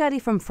new study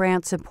from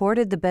France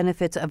supported the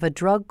benefits of a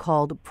drug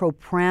called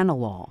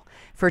propranolol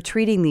for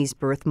treating these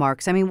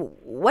birthmarks. I mean,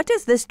 what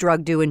does this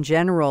drug do in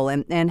general,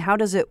 and how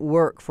does it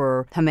work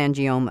for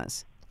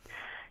hemangiomas?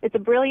 It's a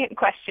brilliant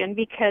question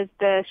because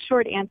the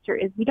short answer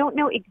is we don't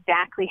know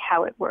exactly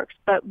how it works,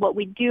 but what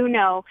we do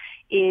know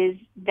is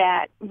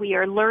that we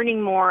are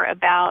learning more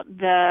about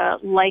the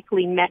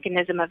likely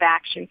mechanism of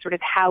action, sort of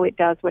how it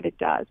does what it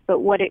does. But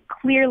what it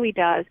clearly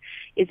does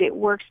is it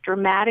works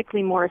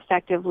dramatically more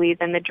effectively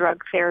than the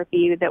drug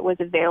therapy that was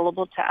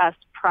available to us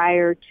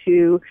prior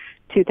to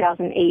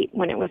 2008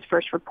 when it was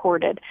first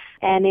reported.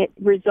 And it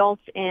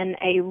results in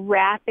a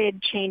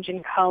rapid change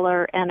in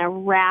color and a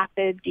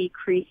rapid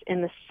decrease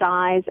in the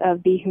size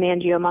of the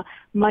hemangioma,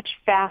 much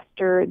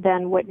faster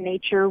than what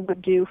nature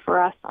would do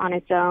for us on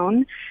its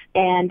own.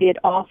 And it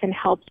often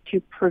helps to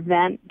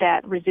prevent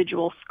that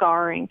residual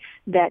scarring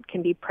that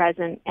can be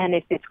present. And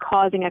if it's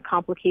causing a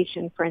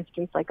complication, for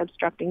instance, like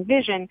obstructing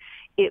vision,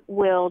 it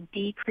will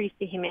decrease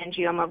the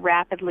hemangioma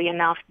rapidly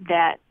enough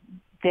that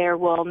there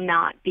will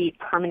not be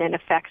permanent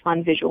effects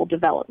on visual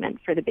development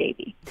for the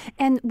baby.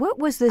 And what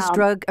was this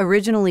drug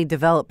originally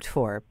developed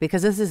for?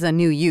 Because this is a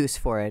new use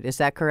for it. Is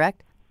that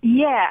correct?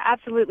 Yeah,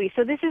 absolutely.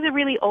 So this is a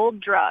really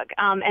old drug,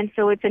 and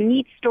so it's a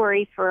neat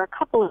story for a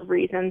couple of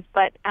reasons,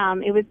 but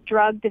it was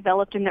drug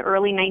developed in the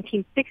early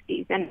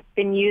 1960s, and it's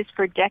been used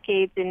for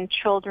decades in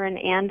children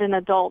and in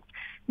adults,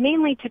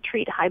 mainly to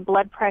treat high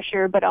blood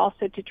pressure, but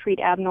also to treat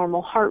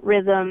abnormal heart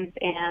rhythms,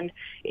 and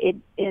it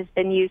has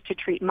been used to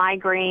treat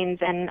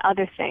migraines and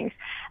other things.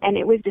 And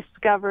it was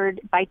discovered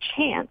by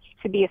chance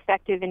to be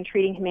effective in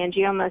treating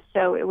hemangiomas,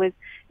 so it was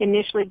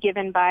initially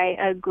given by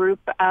a group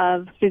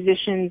of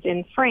physicians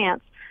in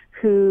France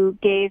who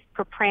gave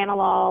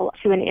propranolol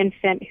to an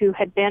infant who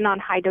had been on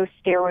high-dose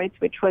steroids,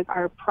 which was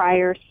our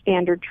prior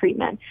standard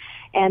treatment.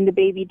 And the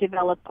baby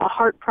developed a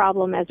heart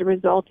problem as a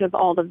result of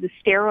all of the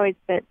steroids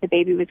that the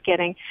baby was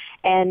getting.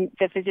 And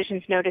the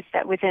physicians noticed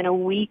that within a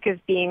week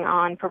of being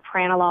on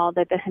propranolol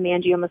that the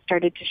hemangioma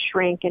started to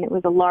shrink, and it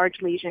was a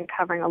large lesion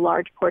covering a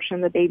large portion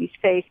of the baby's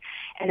face,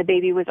 and the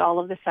baby was all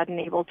of a sudden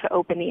able to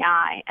open the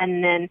eye.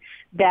 And then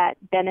that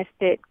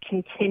benefit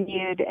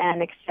continued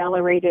and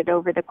accelerated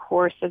over the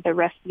course of the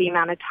rest of the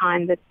amount of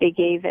time that they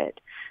gave it.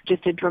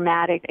 Just a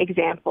dramatic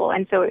example.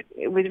 And so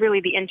it was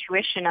really the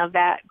intuition of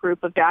that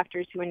group of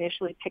doctors who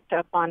initially picked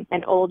up on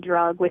an old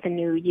drug with a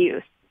new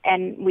use.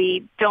 And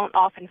we don't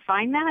often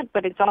find that,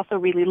 but it's also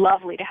really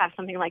lovely to have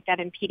something like that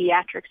in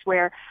pediatrics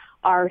where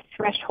our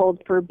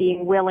threshold for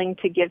being willing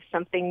to give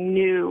something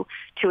new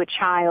to a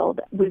child,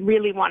 we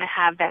really want to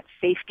have that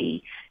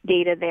safety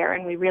data there,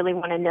 and we really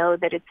want to know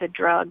that it's a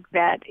drug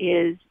that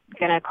is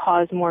going to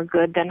cause more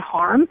good than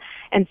harm.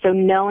 And so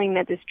knowing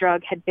that this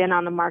drug had been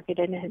on the market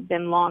and had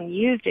been long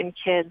used in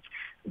kids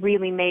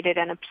really made it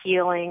an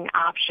appealing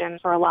option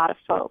for a lot of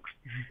folks.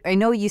 I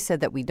know you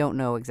said that we don't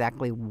know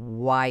exactly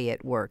why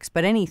it works,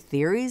 but any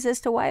theories as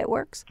to why it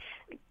works?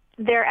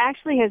 There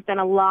actually has been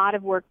a lot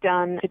of work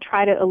done to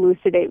try to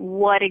elucidate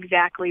what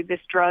exactly this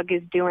drug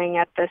is doing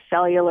at the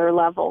cellular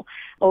level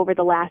over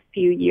the last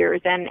few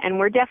years, and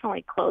we're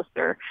definitely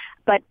closer.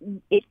 But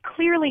it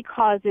clearly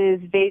causes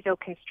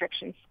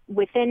vasoconstrictions.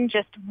 Within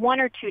just 1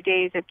 or 2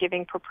 days of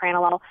giving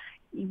propranolol,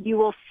 you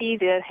will see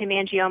the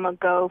hemangioma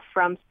go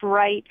from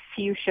bright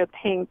fuchsia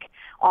pink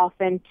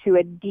often to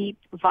a deep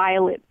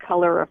violet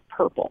color of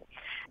purple.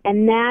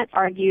 And that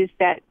argues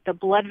that the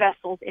blood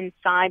vessels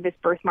inside this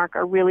birthmark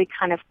are really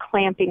kind of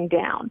clamping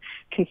down,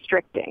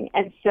 constricting.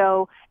 And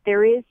so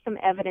there is some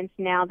evidence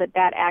now that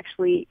that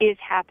actually is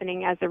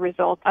happening as a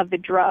result of the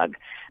drug.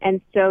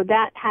 And so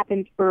that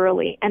happens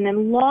early. And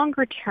then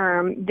longer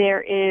term,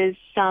 there is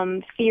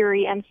some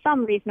theory and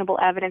some reasonable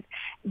evidence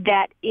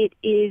that it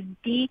is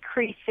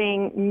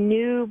decreasing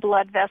new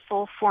blood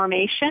vessel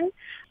formation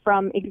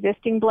from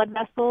existing blood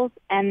vessels,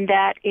 and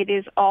that it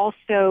is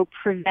also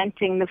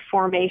preventing the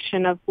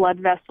formation of blood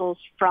vessels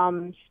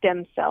from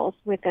stem cells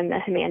within the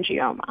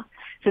hemangioma.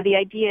 So the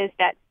idea is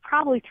that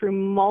probably through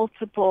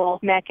multiple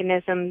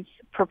mechanisms,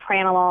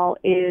 propranolol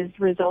is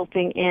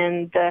resulting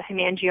in the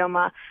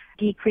hemangioma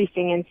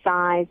decreasing in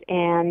size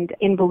and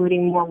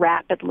involuting more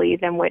rapidly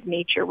than what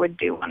nature would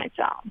do on its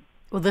own.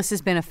 Well, this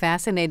has been a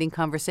fascinating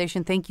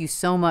conversation. Thank you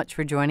so much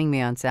for joining me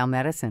on Sound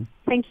Medicine.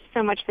 Thank you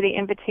so much for the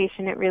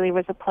invitation. It really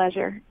was a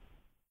pleasure.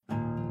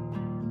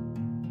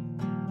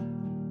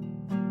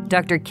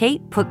 Dr.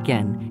 Kate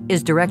Putkin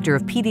is Director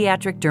of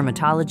Pediatric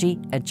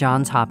Dermatology at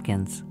Johns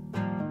Hopkins.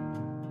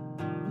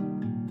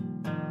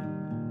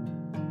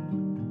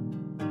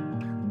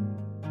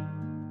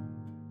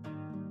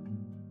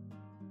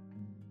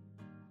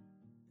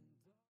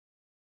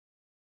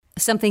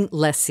 Something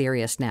less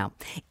serious now.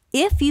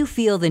 If you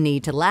feel the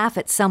need to laugh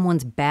at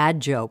someone's bad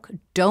joke,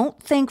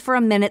 don't think for a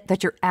minute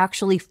that you're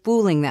actually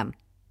fooling them.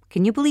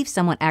 Can you believe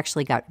someone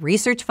actually got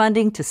research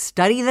funding to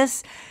study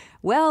this?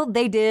 Well,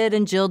 they did,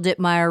 and Jill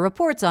Dittmeyer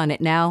reports on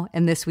it now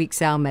in this week's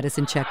Sound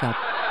Medicine Checkup.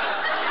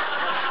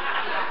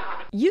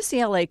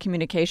 UCLA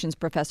communications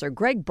professor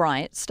Greg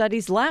Bryant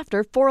studies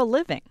laughter for a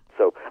living.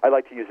 So I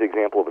like to use the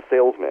example of a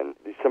salesman.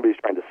 Somebody's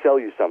trying to sell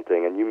you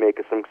something, and you make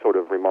some sort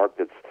of remark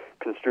that's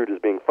construed as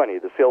being funny.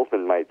 The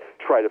salesman might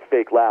try to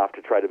fake laugh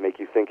to try to make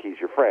you think he's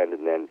your friend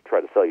and then try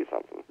to sell you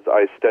something.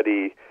 I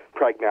study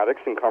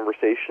pragmatics in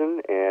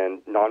conversation and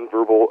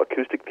nonverbal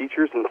acoustic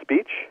features in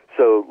speech.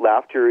 So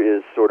laughter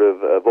is sort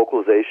of a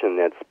vocalization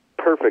that's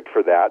perfect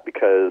for that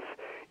because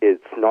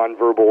it's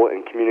nonverbal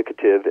and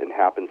communicative and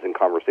happens in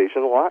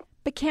conversation a lot.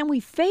 But can we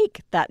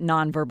fake that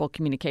nonverbal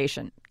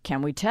communication?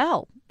 Can we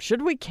tell?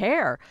 Should we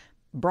care?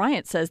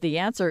 Bryant says the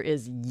answer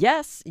is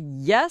yes,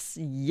 yes,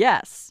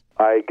 yes.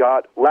 I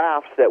got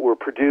laughs that were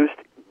produced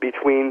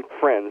between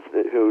friends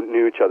who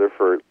knew each other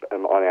for,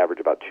 on average,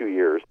 about 2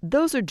 years.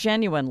 Those are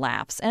genuine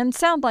laughs and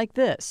sound like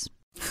this.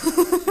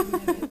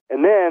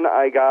 And then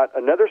I got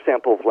another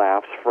sample of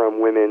laughs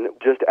from women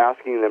just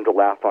asking them to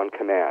laugh on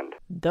command.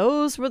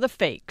 Those were the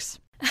fakes.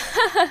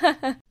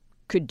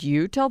 Could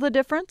you tell the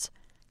difference?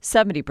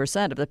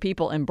 70% of the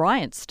people in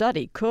Bryant's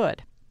study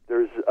could.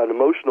 There's an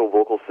emotional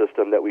vocal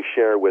system that we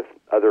share with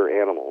other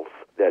animals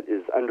that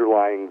is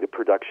underlying the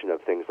production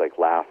of things like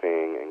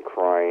laughing and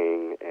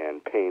crying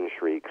and pain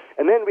shrieks.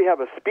 And then we have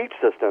a speech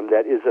system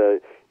that is a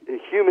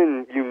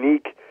human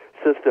unique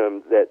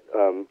system that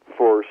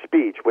for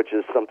speech, which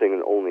is something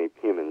that only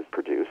humans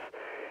produce.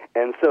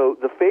 And so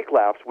the fake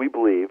laughs, we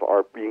believe,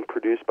 are being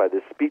produced by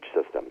this speech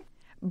system.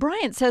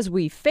 Bryant says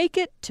we fake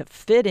it to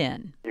fit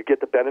in. You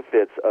get the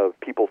benefits of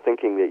people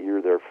thinking that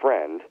you're their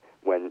friend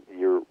when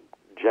you're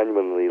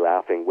genuinely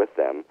laughing with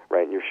them,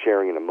 right? And you're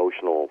sharing an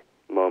emotional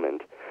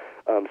moment.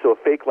 So a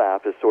fake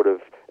laugh is sort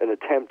of an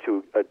attempt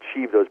to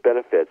achieve those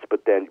benefits,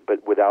 but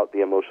without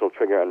the emotional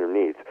trigger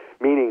underneath,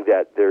 meaning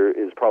that there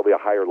is probably a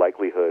higher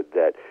likelihood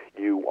that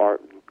you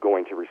aren't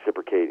going to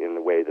reciprocate in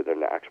the way that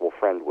an actual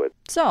friend would.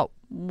 So,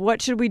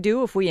 what should we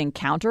do if we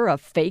encounter a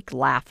fake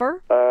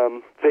laugher?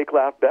 Fake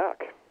laugh back.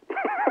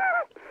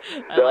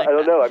 I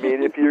don't know. I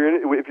mean, if you're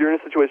in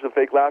a situation of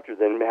fake laughter,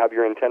 then have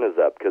your antennas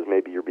up because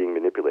maybe you're being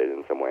manipulated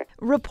in some way.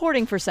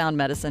 Reporting for Sound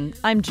Medicine,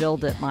 I'm Jill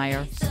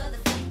Dittmeyer.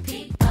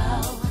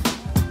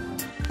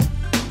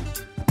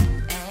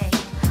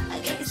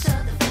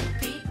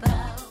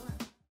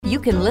 You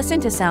can listen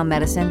to Sound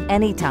Medicine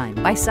anytime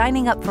by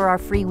signing up for our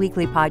free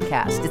weekly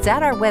podcast. It's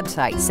at our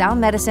website,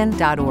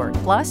 soundmedicine.org.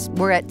 Plus,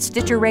 we're at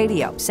Stitcher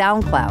Radio,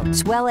 SoundCloud,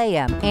 Swell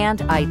AM, and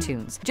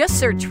iTunes. Just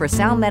search for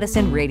Sound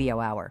Medicine Radio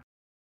Hour.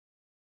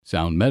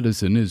 Sound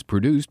Medicine is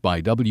produced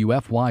by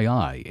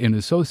WFYI in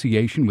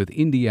association with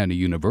Indiana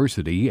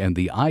University and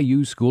the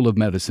IU School of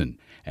Medicine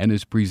and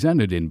is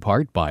presented in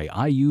part by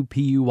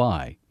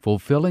IUPUI,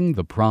 Fulfilling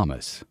the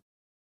Promise.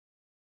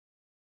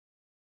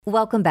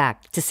 Welcome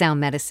back to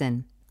Sound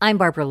Medicine. I'm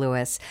Barbara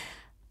Lewis.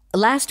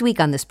 Last week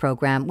on this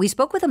program, we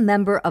spoke with a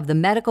member of the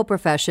medical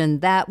profession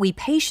that we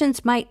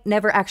patients might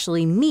never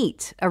actually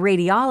meet, a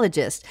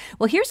radiologist.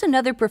 Well, here's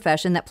another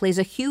profession that plays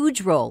a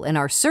huge role in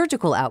our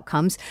surgical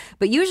outcomes,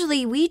 but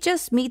usually we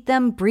just meet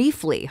them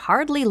briefly,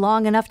 hardly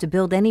long enough to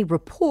build any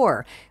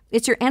rapport.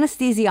 It's your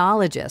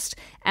anesthesiologist,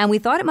 and we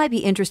thought it might be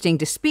interesting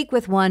to speak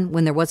with one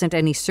when there wasn't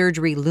any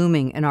surgery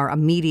looming in our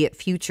immediate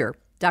future.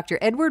 Dr.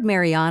 Edward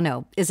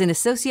Mariano is an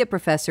associate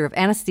professor of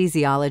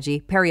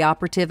anesthesiology,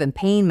 perioperative, and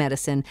pain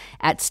medicine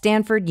at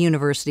Stanford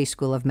University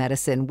School of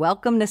Medicine.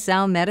 Welcome to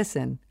Sound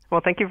Medicine. Well,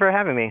 thank you for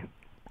having me.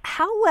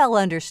 How well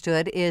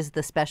understood is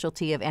the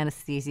specialty of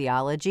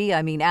anesthesiology?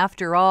 I mean,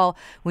 after all,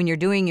 when you're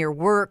doing your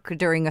work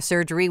during a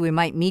surgery, we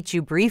might meet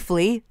you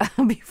briefly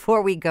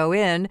before we go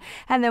in,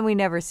 and then we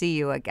never see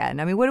you again.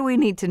 I mean, what do we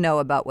need to know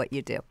about what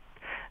you do?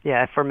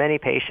 Yeah, for many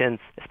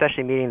patients,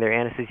 especially meeting their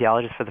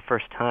anesthesiologist for the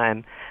first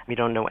time, we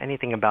don't know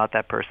anything about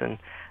that person.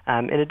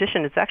 In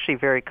addition, it's actually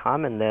very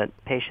common that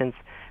patients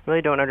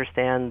really don't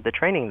understand the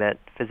training that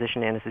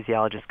physician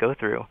anesthesiologists go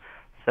through.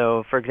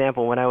 So, for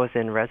example, when I was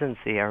in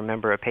residency, I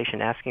remember a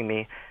patient asking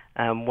me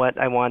what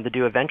I wanted to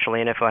do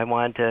eventually and if I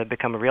wanted to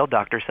become a real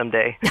doctor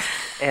someday,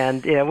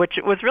 and which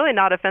was really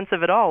not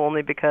offensive at all,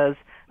 only because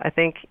I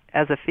think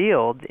as a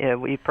field,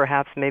 we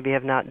perhaps maybe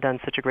have not done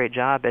such a great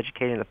job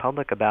educating the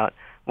public about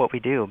what we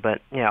do.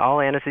 But all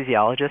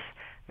anesthesiologists,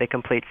 they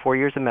complete 4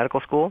 years of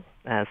medical school.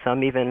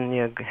 Some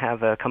even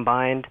have a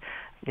combined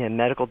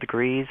medical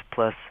degrees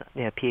plus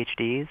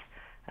PhDs.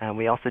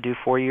 We also do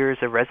 4 years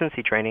of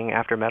residency training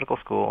after medical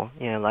school,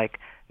 like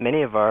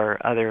many of our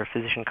other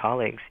physician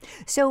colleagues.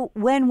 So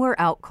when we're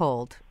out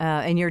cold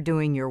and you're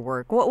doing your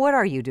work, what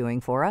are you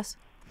doing for us?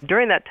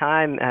 During that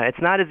time,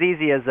 it's not as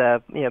easy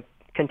as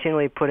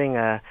continually putting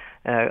a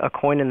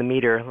coin in the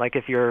meter, like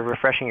if you're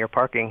refreshing your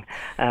parking,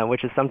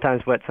 which is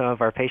sometimes what some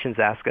of our patients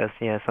ask us.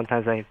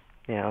 Sometimes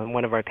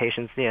one of our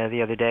patients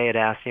the other day had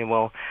asked,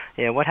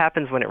 what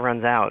happens when it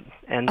runs out?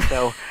 And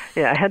so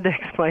I had to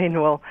explain,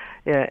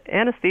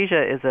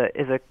 anesthesia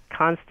is a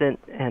constant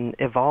and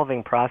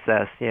evolving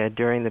process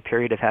during the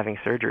period of having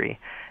surgery.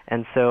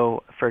 And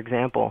so, for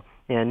example,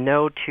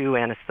 no two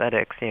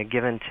anesthetics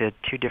given to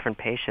two different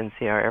patients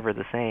are ever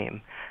the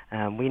same.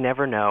 We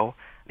never know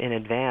in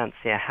advance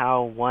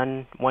how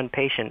one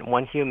patient,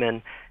 one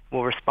human,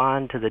 will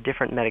respond to the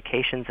different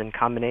medications and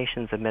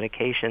combinations of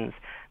medications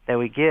that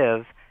we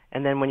give.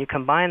 And then when you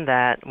combine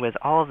that with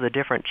all of the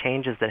different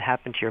changes that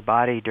happen to your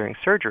body during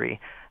surgery,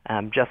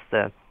 just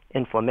the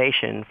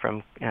inflammation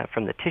from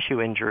the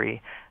tissue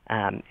injury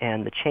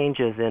and the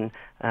changes in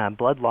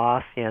blood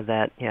loss,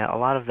 that a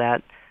lot of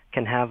that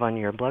can have on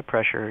your blood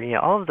pressure,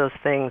 all of those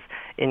things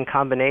in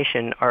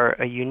combination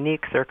are a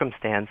unique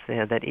circumstance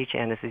that each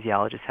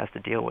anesthesiologist has to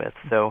deal with.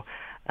 So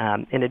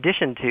in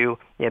addition to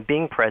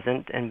being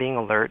present and being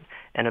alert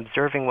and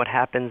observing what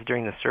happens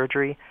during the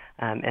surgery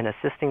and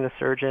assisting the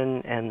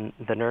surgeon and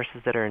the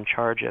nurses that are in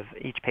charge of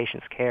each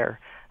patient's care,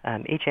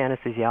 each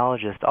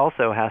anesthesiologist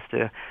also has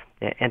to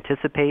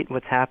anticipate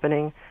what's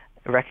happening,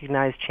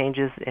 recognize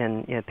changes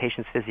in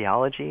patient's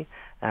physiology,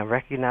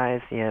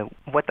 recognize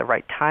what the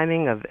right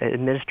timing of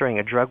administering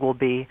a drug will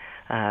be,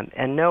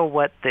 and know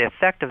what the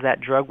effect of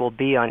that drug will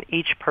be on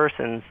each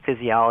person's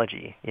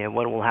physiology.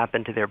 What will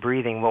happen to their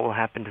breathing, what will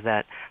happen to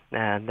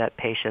that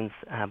patient's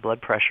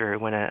blood pressure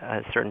when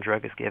a certain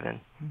drug is given.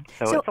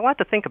 So it's a lot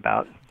to think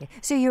about.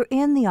 So you're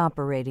in the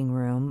operating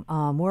room.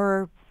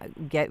 We're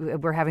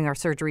having our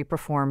surgery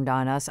performed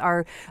on us.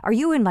 Are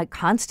you in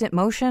constant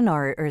motion,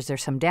 or is there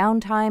some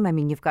downtime? I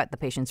mean, you've got the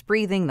patient's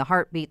breathing, the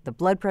heartbeat, the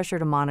blood pressure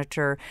to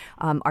monitor.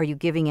 Are you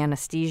giving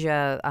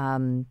anesthesia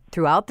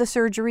throughout the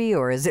surgery,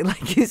 or is it,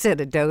 like you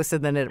said, a dose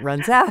and then it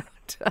runs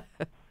out?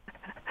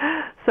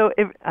 So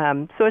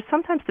it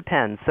sometimes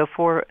depends. So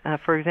for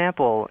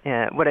example,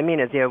 what I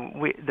mean is,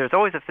 there's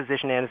always a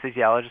physician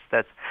anesthesiologist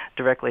that's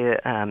directly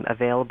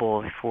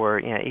available for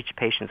each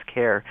patient's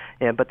care.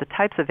 But the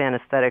types of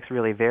anesthetics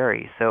really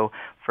vary. So,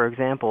 for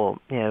example,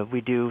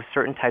 we do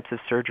certain types of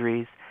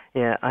surgeries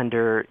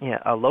under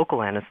a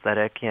local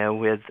anesthetic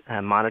with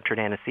monitored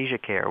anesthesia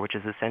care, which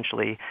is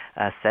essentially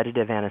a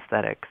sedative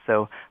anesthetic.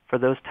 So for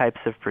those types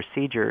of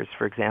procedures,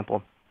 for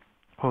example,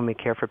 when we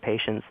care for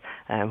patients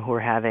who are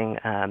having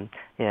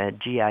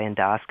GI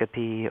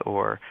endoscopy,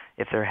 or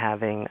if they're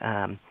having,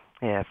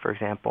 for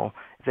example,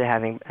 if they're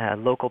having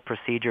local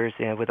procedures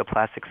with a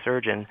plastic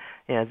surgeon,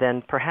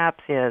 then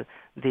perhaps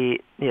the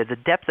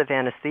depth of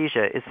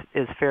anesthesia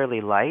is fairly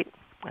light.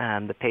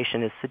 The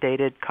patient is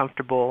sedated,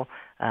 comfortable.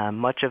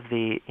 Much of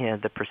the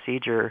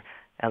procedure,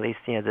 at least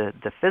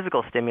the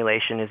physical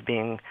stimulation, is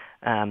being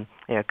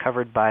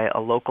covered by a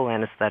local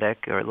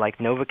anesthetic, or like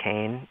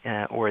Novocaine,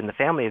 or in the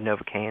family of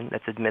Novocaine,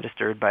 that's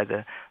administered by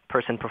the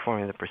person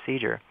performing the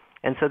procedure.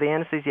 And so the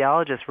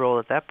anesthesiologist's role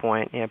at that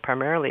point,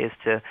 primarily is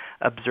to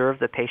observe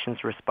the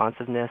patient's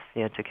responsiveness,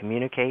 to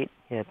communicate.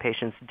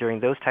 Patients during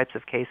those types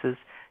of cases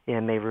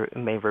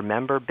may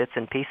remember bits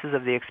and pieces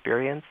of the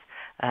experience.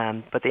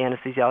 But the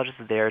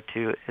anesthesiologist is there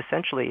to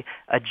essentially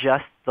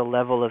adjust the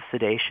level of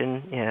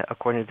sedation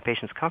according to the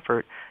patient's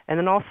comfort, and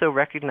then also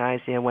recognize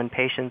when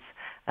patients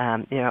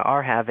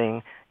are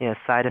having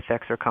side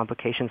effects or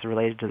complications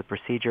related to the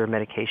procedure or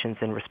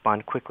medications, and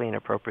respond quickly and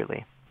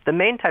appropriately. The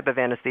main type of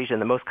anesthesia,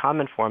 and the most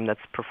common form that's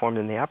performed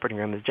in the operating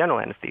room, is general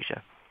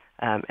anesthesia.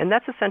 And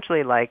that's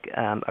essentially like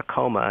a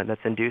coma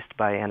that's induced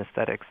by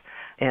anesthetics.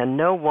 And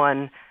no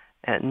one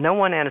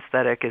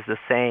anesthetic is the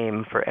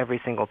same for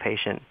every single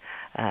patient.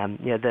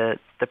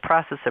 The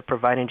process of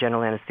providing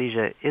general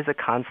anesthesia is a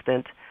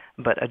constant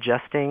but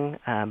adjusting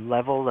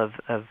level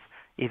of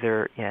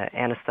either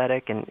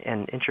anesthetic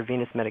and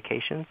intravenous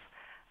medications.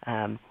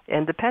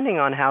 And depending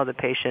on how the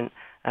patient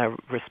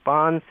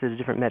responds to the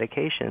different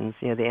medications,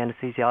 the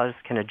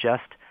anesthesiologist can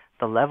adjust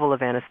the level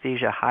of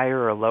anesthesia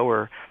higher or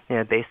lower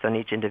based on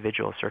each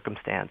individual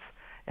circumstance.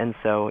 And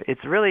so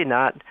it's really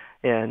not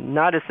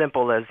as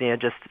simple as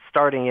just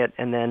starting it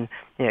and then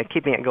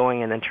keeping it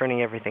going and then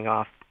turning everything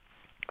off,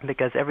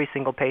 because every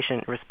single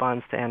patient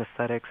responds to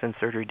anesthetics and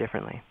surgery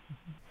differently.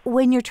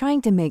 When you're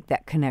trying to make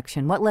that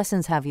connection, what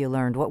lessons have you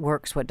learned? What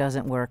works, what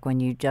doesn't work when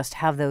you just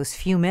have those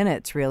few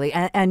minutes, really?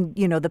 And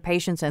the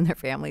patients and their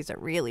families are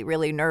really,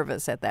 really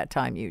nervous at that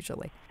time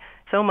usually.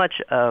 So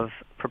much of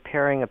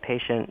preparing a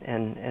patient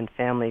and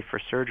family for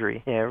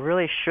surgery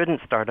really shouldn't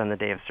start on the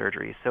day of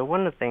surgery. So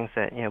one of the things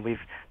that we've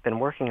been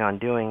working on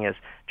doing is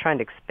trying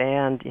to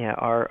expand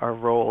our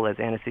role as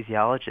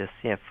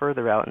anesthesiologists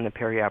further out in the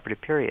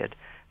perioperative period.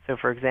 So,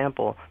 for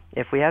example,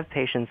 if we have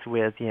patients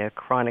with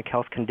chronic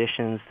health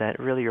conditions that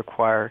really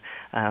require,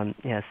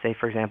 say,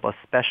 for example, a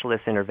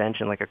specialist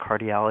intervention like a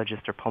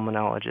cardiologist or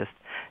pulmonologist,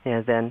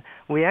 then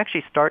we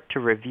actually start to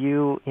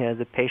review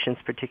the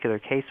patient's particular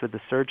case with the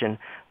surgeon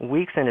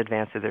weeks in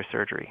advance of their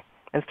surgery,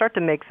 and start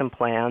to make some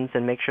plans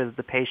and make sure that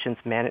the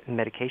patient's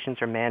medications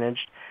are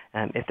managed.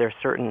 If there are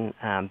certain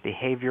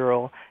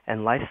behavioral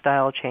and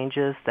lifestyle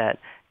changes that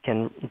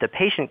the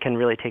patient can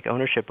really take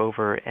ownership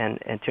over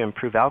and to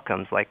improve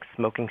outcomes, like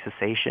smoking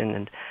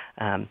cessation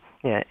and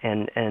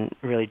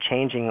really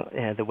changing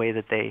the way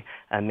that they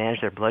manage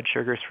their blood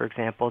sugars, for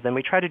example, then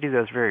we try to do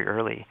those very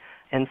early.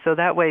 And so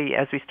that way,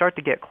 as we start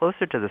to get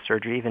closer to the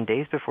surgery, even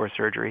days before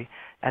surgery,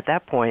 at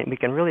that point we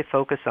can really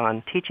focus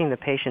on teaching the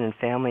patient and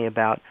family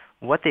about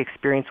what the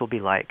experience will be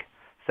like.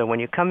 So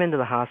when you come into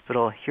the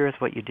hospital, here's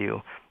what you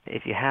do.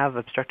 If you have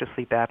obstructive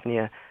sleep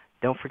apnea,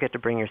 don't forget to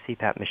bring your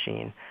CPAP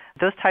machine.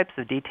 Those types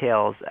of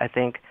details, I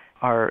think,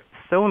 are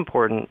so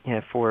important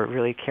for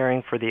really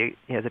caring for the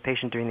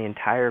patient during the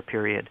entire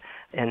period.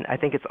 And I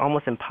think it's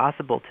almost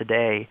impossible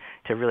today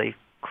to really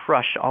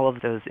crush all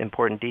of those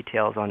important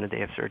details on the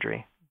day of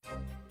surgery.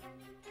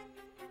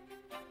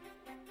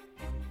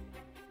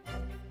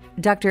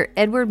 Dr.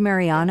 Edward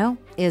Mariano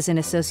is an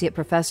associate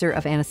professor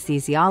of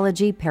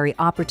anesthesiology,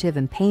 perioperative,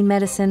 and pain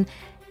medicine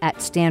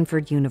at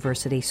Stanford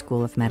University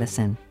School of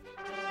Medicine.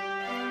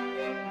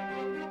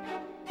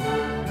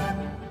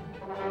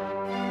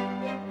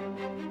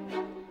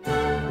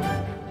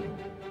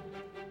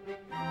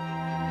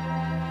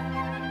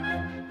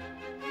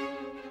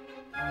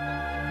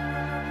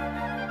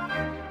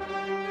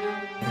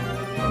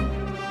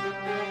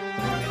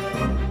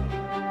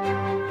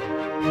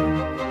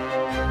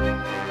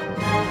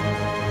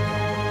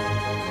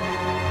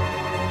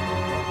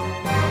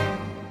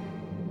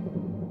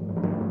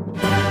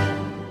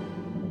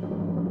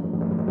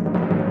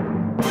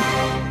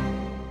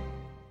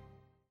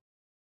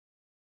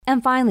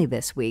 And finally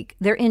this week,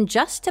 they're in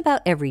just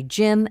about every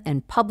gym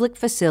and public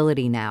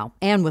facility now.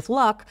 And with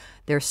luck,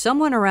 there's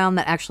someone around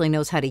that actually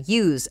knows how to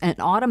use an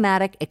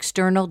automatic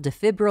external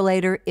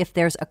defibrillator if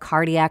there's a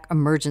cardiac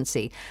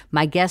emergency.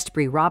 My guest,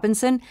 Bree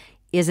Robinson,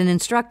 is an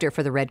instructor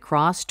for the Red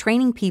Cross,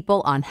 training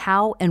people on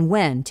how and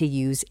when to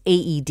use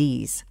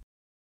AEDs.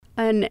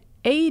 An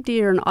AED,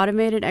 or an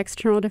automated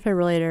external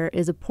defibrillator,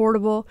 is a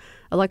portable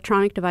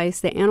electronic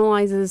device that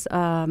analyzes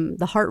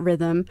the heart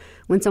rhythm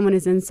when someone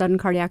is in sudden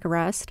cardiac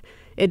arrest.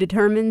 It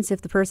determines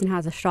if the person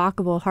has a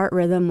shockable heart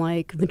rhythm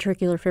like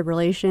ventricular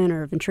fibrillation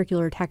or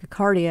ventricular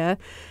tachycardia,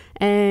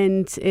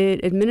 and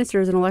it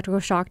administers an electrical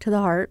shock to the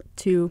heart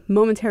to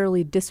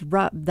momentarily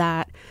disrupt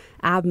that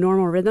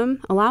abnormal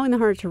rhythm, allowing the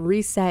heart to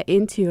reset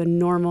into a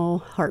normal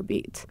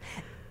heartbeat.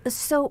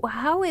 So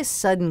how is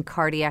sudden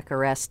cardiac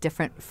arrest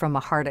different from a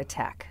heart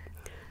attack?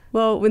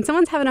 Well, when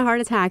someone's having a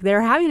heart attack,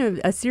 they're having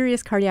a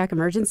serious cardiac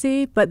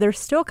emergency, but they're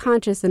still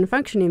conscious and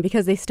functioning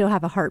because they still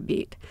have a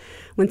heartbeat.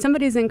 When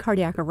somebody's in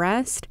cardiac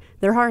arrest,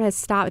 their heart has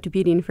stopped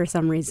beating for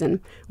some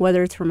reason.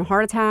 Whether it's from a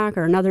heart attack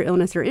or another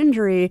illness or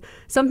injury,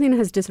 something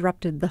has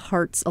disrupted the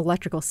heart's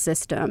electrical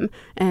system,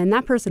 and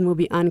that person will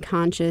be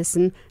unconscious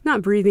and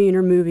not breathing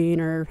or moving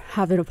or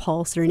having a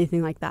pulse or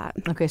anything like that.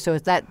 Okay, so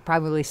that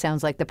probably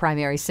sounds like the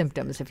primary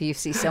symptoms if you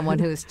see someone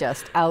who's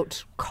just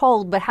out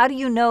cold. But how do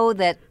you know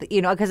that,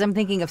 because I'm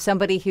thinking of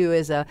somebody who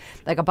is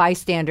like a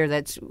bystander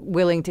that's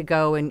willing to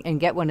go and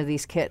get one of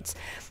these kits.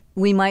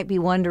 We might be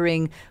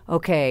wondering,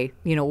 okay,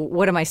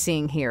 what am I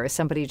seeing here? Is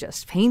somebody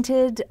just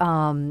fainted,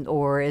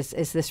 or is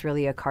this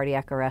really a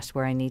cardiac arrest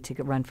where I need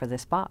to run for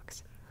this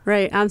box?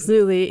 Right,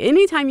 absolutely.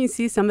 Anytime you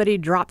see somebody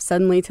drop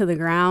suddenly to the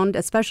ground,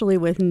 especially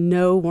with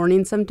no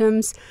warning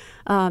symptoms,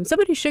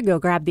 somebody should go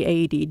grab the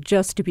AED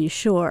just to be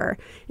sure.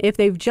 If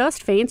they've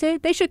just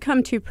fainted, they should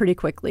come to pretty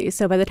quickly.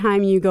 So by the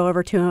time you go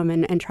over to them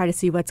and try to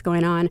see what's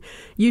going on,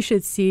 you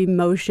should see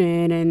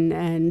motion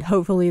and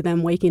hopefully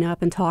them waking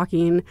up and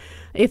talking.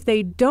 If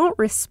they don't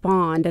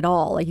respond at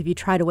all, like if you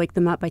try to wake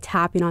them up by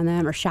tapping on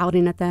them or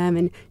shouting at them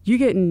and you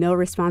get no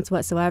response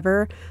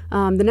whatsoever,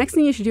 the next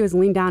thing you should do is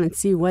lean down and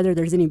see whether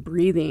there's any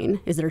breathing.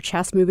 Is their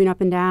chest moving up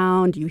and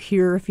down? Do you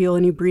hear or feel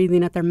any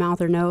breathing at their mouth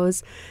or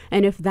nose?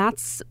 And if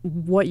that's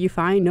what you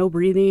find, no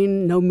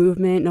breathing, no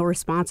movement, no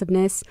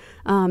responsiveness,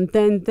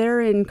 then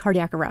they're in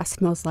cardiac arrest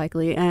most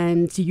likely,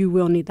 and you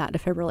will need that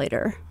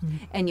defibrillator.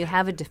 And you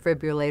have a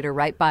defibrillator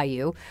right by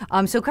you.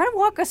 So kind of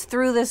walk us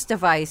through this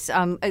device.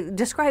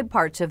 Describe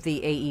parts of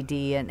the AED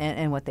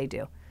and what they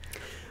do.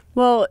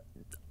 Well,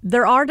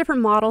 there are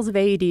different models of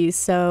AEDs,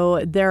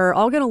 so they're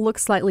all going to look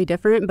slightly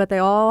different, but they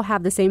all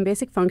have the same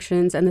basic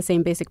functions and the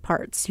same basic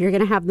parts. You're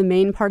going to have the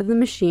main part of the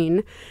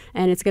machine,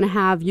 and it's going to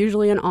have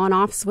usually an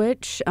on-off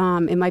switch.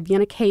 It might be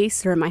in a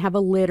case, or it might have a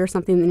lid or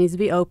something that needs to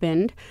be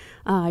opened.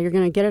 You're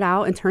going to get it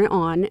out and turn it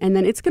on, and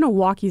then it's going to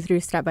walk you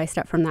through step by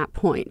step from that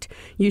point.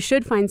 You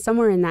should find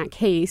somewhere in that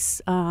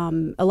case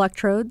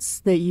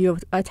electrodes that you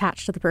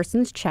attach to the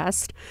person's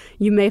chest.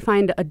 You may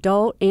find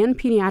adult and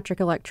pediatric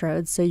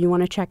electrodes, so you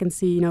want to check and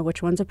see,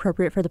 which one's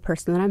appropriate for the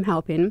person that I'm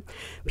helping.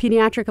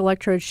 Pediatric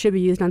electrodes should be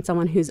used on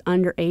someone who's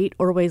under 8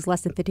 or weighs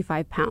less than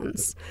 55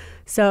 pounds.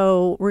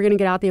 So we're going to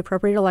get out the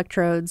appropriate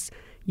electrodes.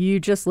 You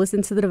just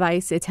listen to the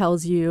device. It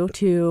tells you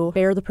to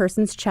bare the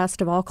person's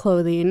chest of all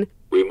clothing.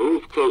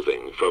 Remove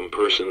clothing from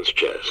person's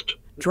chest.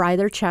 Dry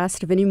their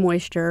chest of any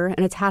moisture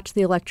and attach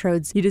the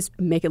electrodes. You just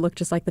make it look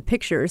just like the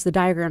pictures, the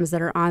diagrams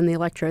that are on the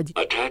electrodes.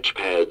 Attach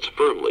pads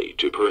firmly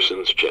to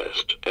person's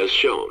chest, as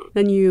shown.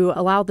 Then you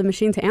allow the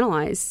machine to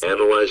analyze.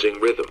 Analyzing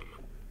rhythm.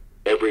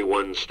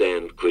 Everyone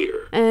stand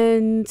clear.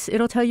 And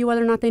it'll tell you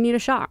whether or not they need a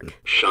shock.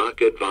 Shock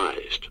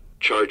advised.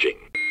 Charging.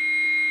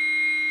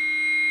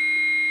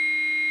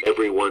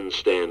 Everyone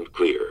stand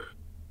clear.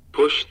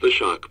 Push the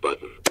shock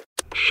button.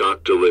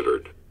 Shock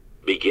delivered.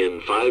 Begin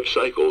 5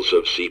 cycles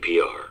of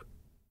CPR.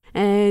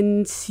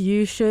 And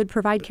you should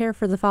provide care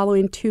for the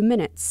following 2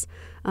 minutes.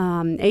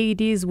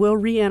 AEDs will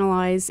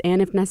reanalyze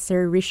and, if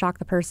necessary, reshock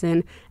the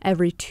person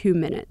every 2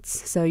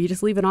 minutes. So you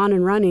just leave it on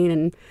and running,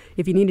 and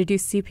if you need to do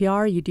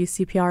CPR, you do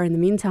CPR in the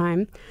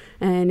meantime,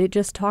 and it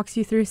just talks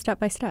you through step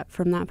by step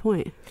from that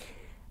point.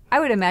 I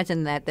would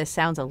imagine that this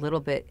sounds a little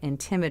bit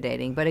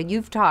intimidating, but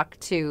you've talked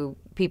to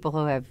people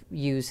who have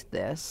used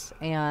this,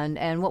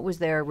 and what was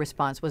their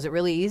response? Was it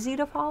really easy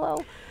to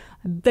follow?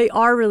 They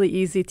are really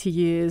easy to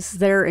use.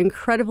 They're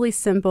incredibly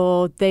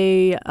simple.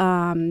 They've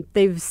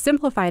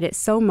simplified it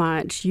so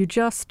much. You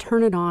just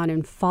turn it on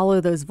and follow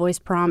those voice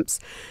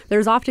prompts.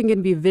 There's often going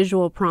to be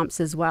visual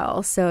prompts as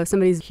well. So if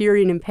somebody's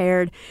hearing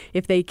impaired,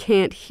 if they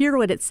can't hear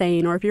what it's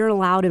saying, or if you're in a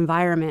loud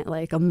environment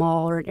like a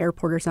mall or an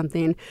airport or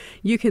something,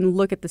 you can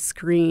look at the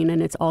screen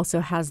and it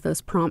also has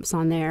those prompts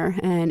on there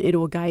and it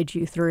will guide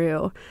you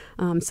through.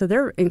 So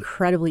they're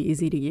incredibly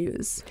easy to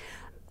use.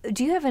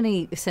 Do you have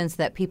any sense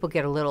that people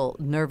get a little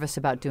nervous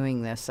about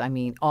doing this? I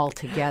mean,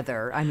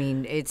 altogether. I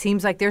mean, it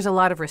seems like there's a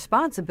lot of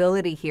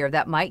responsibility here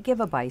that might give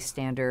a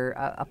bystander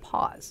a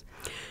pause.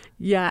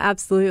 Yeah,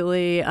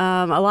 absolutely.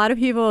 A lot of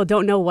people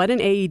don't know what an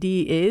AED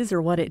is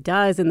or what it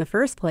does in the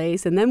first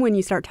place. And then when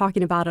you start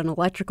talking about an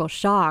electrical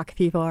shock,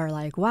 people are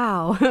like,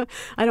 wow,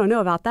 I don't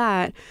know about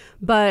that.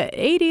 But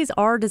AEDs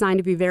are designed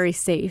to be very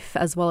safe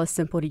as well as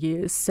simple to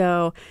use.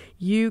 So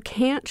you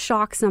can't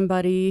shock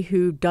somebody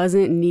who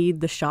doesn't need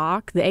the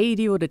shock. The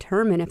AED will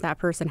determine if that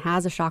person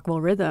has a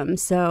shockable rhythm.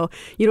 So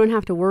you don't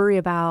have to worry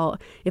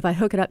about if I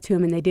hook it up to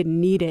them and they didn't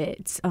need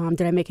it.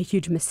 Did I make a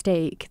huge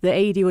mistake? The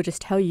AED will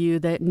just tell you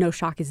that no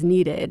shock is needed.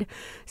 needed.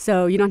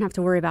 So you don't have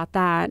to worry about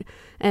that.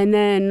 And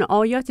then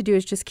all you have to do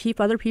is just keep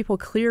other people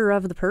clear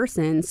of the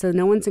person, so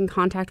no one's in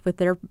contact with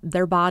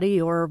their body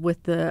or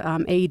with the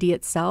AED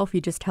itself.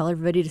 You just tell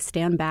everybody to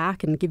stand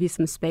back and give you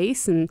some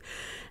space, and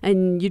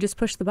you just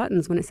push the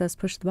buttons when it says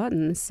push the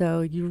buttons.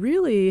 So you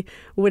really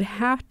would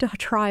have to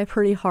try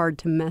pretty hard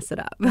to mess it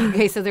up.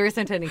 Okay, so there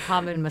isn't any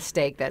common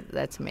mistake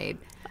that's made.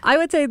 I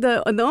would say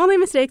the only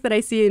mistake that I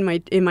see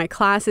in my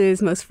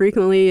classes most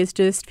frequently is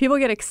just people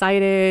get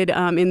excited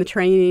in the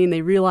training.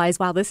 They realize,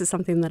 wow, this is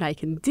something that I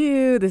can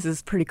do. This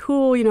is pretty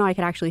cool. I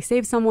could actually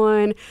save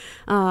someone.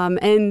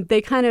 And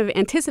they kind of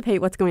anticipate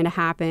what's going to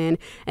happen.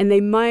 And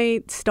they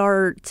might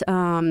start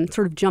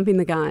sort of jumping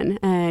the gun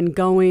and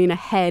going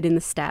ahead in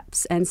the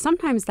steps. And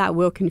sometimes that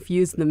will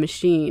confuse the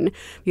machine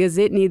because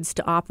it needs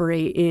to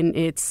operate in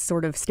its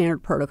sort of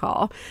standard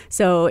protocol.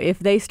 So if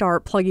they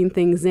start plugging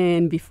things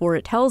in before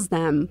it tells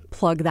them,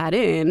 plug that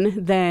in,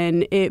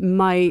 then it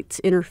might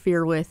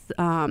interfere with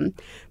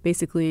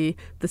basically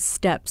the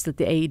steps that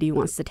the AED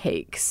wants to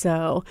take.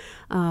 So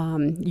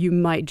you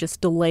might just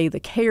delay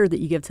the care that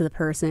you give to the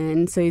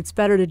person. So it's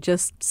better to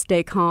just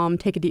stay calm,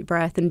 take a deep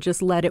breath, and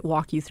just let it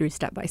walk you through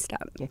step by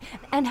step. Okay.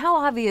 And how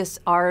obvious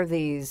are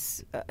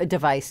these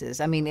devices?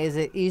 I mean, is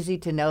it easy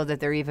to know that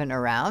they're even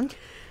around?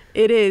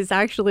 It is,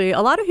 actually.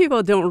 A lot of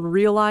people don't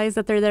realize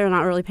that they're there,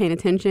 not really paying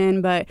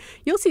attention, but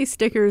you'll see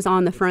stickers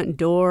on the front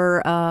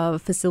door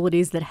of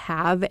facilities that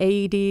have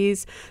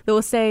AEDs. They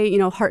will say,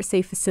 heart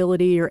safe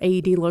facility or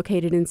AED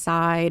located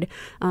inside.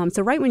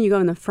 So right when you go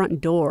in the front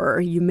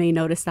door, you may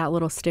notice that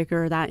little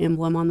sticker, that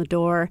emblem on the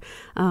door.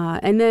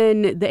 And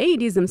then the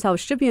AEDs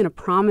themselves should be in a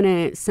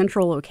prominent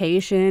central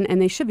location, and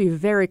they should be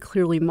very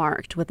clearly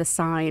marked with a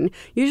sign.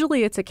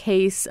 Usually it's a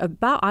case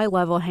about eye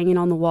level hanging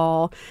on the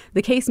wall.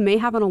 The case may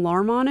have an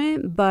alarm on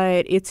it,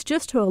 but it's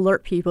just to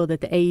alert people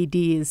that the AED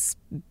is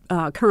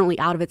currently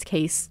out of its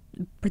case,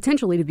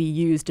 potentially to be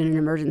used in an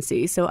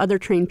emergency. So other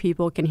trained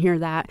people can hear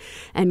that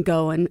and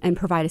go and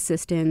provide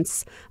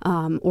assistance.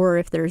 Or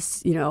if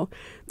there's,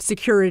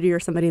 security or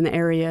somebody in the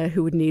area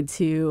who would need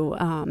to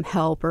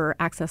help or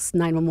access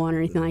 911 or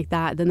anything like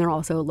that, then they're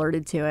also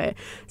alerted to it.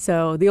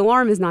 So the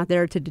alarm is not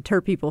there to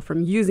deter people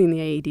from using the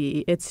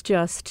AED. It's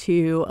just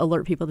to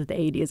alert people that the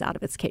AED is out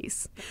of its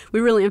case. We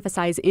really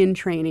emphasize in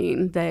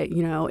training that,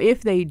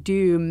 if they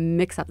do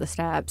mix up the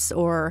steps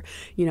or,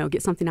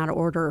 get something out of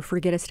order or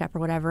forget a step or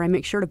whatever, I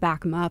make sure to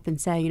back them up and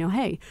say,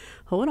 hey,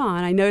 hold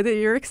on. I know that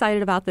you're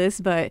excited about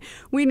this, but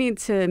we need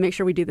to make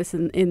sure we do this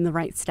in the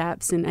right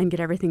steps and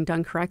get everything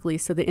done correctly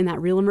so that in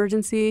that real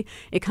emergency,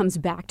 it comes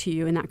back to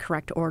you in that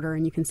correct order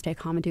and you can stay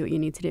calm and do what you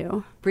need to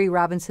do. Bree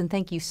Robinson,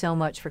 thank you so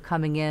much for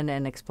coming in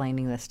and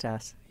explaining this to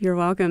us. You're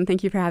welcome.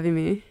 Thank you for having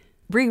me.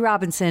 Bree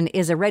Robinson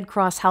is a Red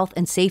Cross health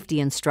and safety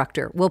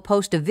instructor. We'll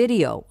post a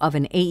video of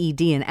an AED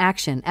in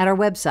action at our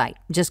website.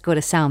 Just go to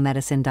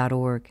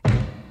soundmedicine.org.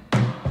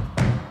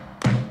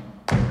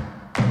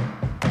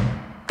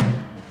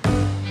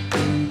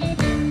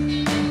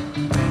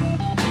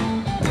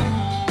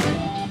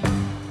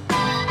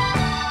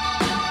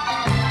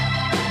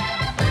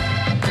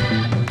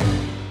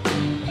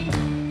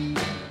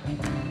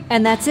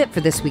 And that's it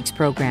for this week's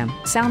program.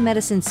 Sound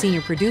Medicine's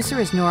senior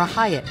producer is Nora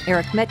Hyatt.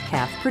 Eric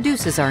Metcalf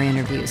produces our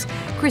interviews.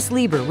 Chris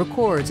Lieber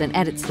records and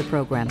edits the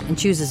program and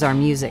chooses our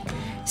music.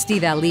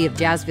 Steve Ali of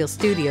Jazzville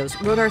Studios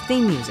wrote our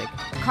theme music.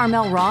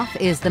 Carmel Roth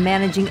is the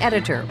managing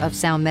editor of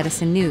Sound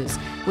Medicine News,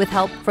 with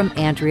help from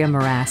Andrea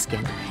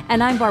Maraskin.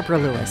 And I'm Barbara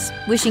Lewis,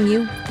 wishing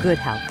you good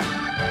health.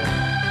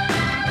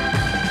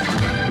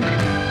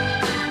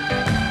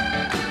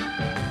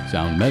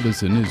 Sound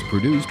Medicine is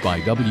produced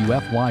by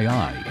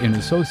WFYI in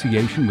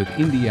association with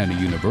Indiana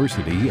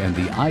University and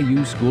the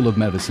IU School of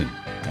Medicine,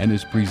 and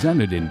is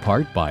presented in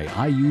part by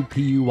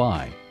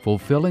IUPUI,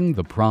 fulfilling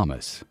the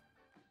promise.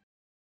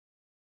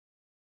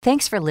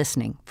 Thanks for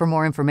listening. For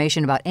more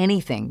information about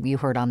anything you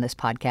heard on this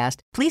podcast,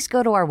 please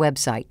go to our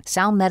website,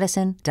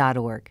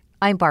 soundmedicine.org.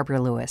 I'm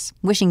Barbara Lewis,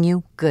 wishing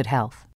you good health.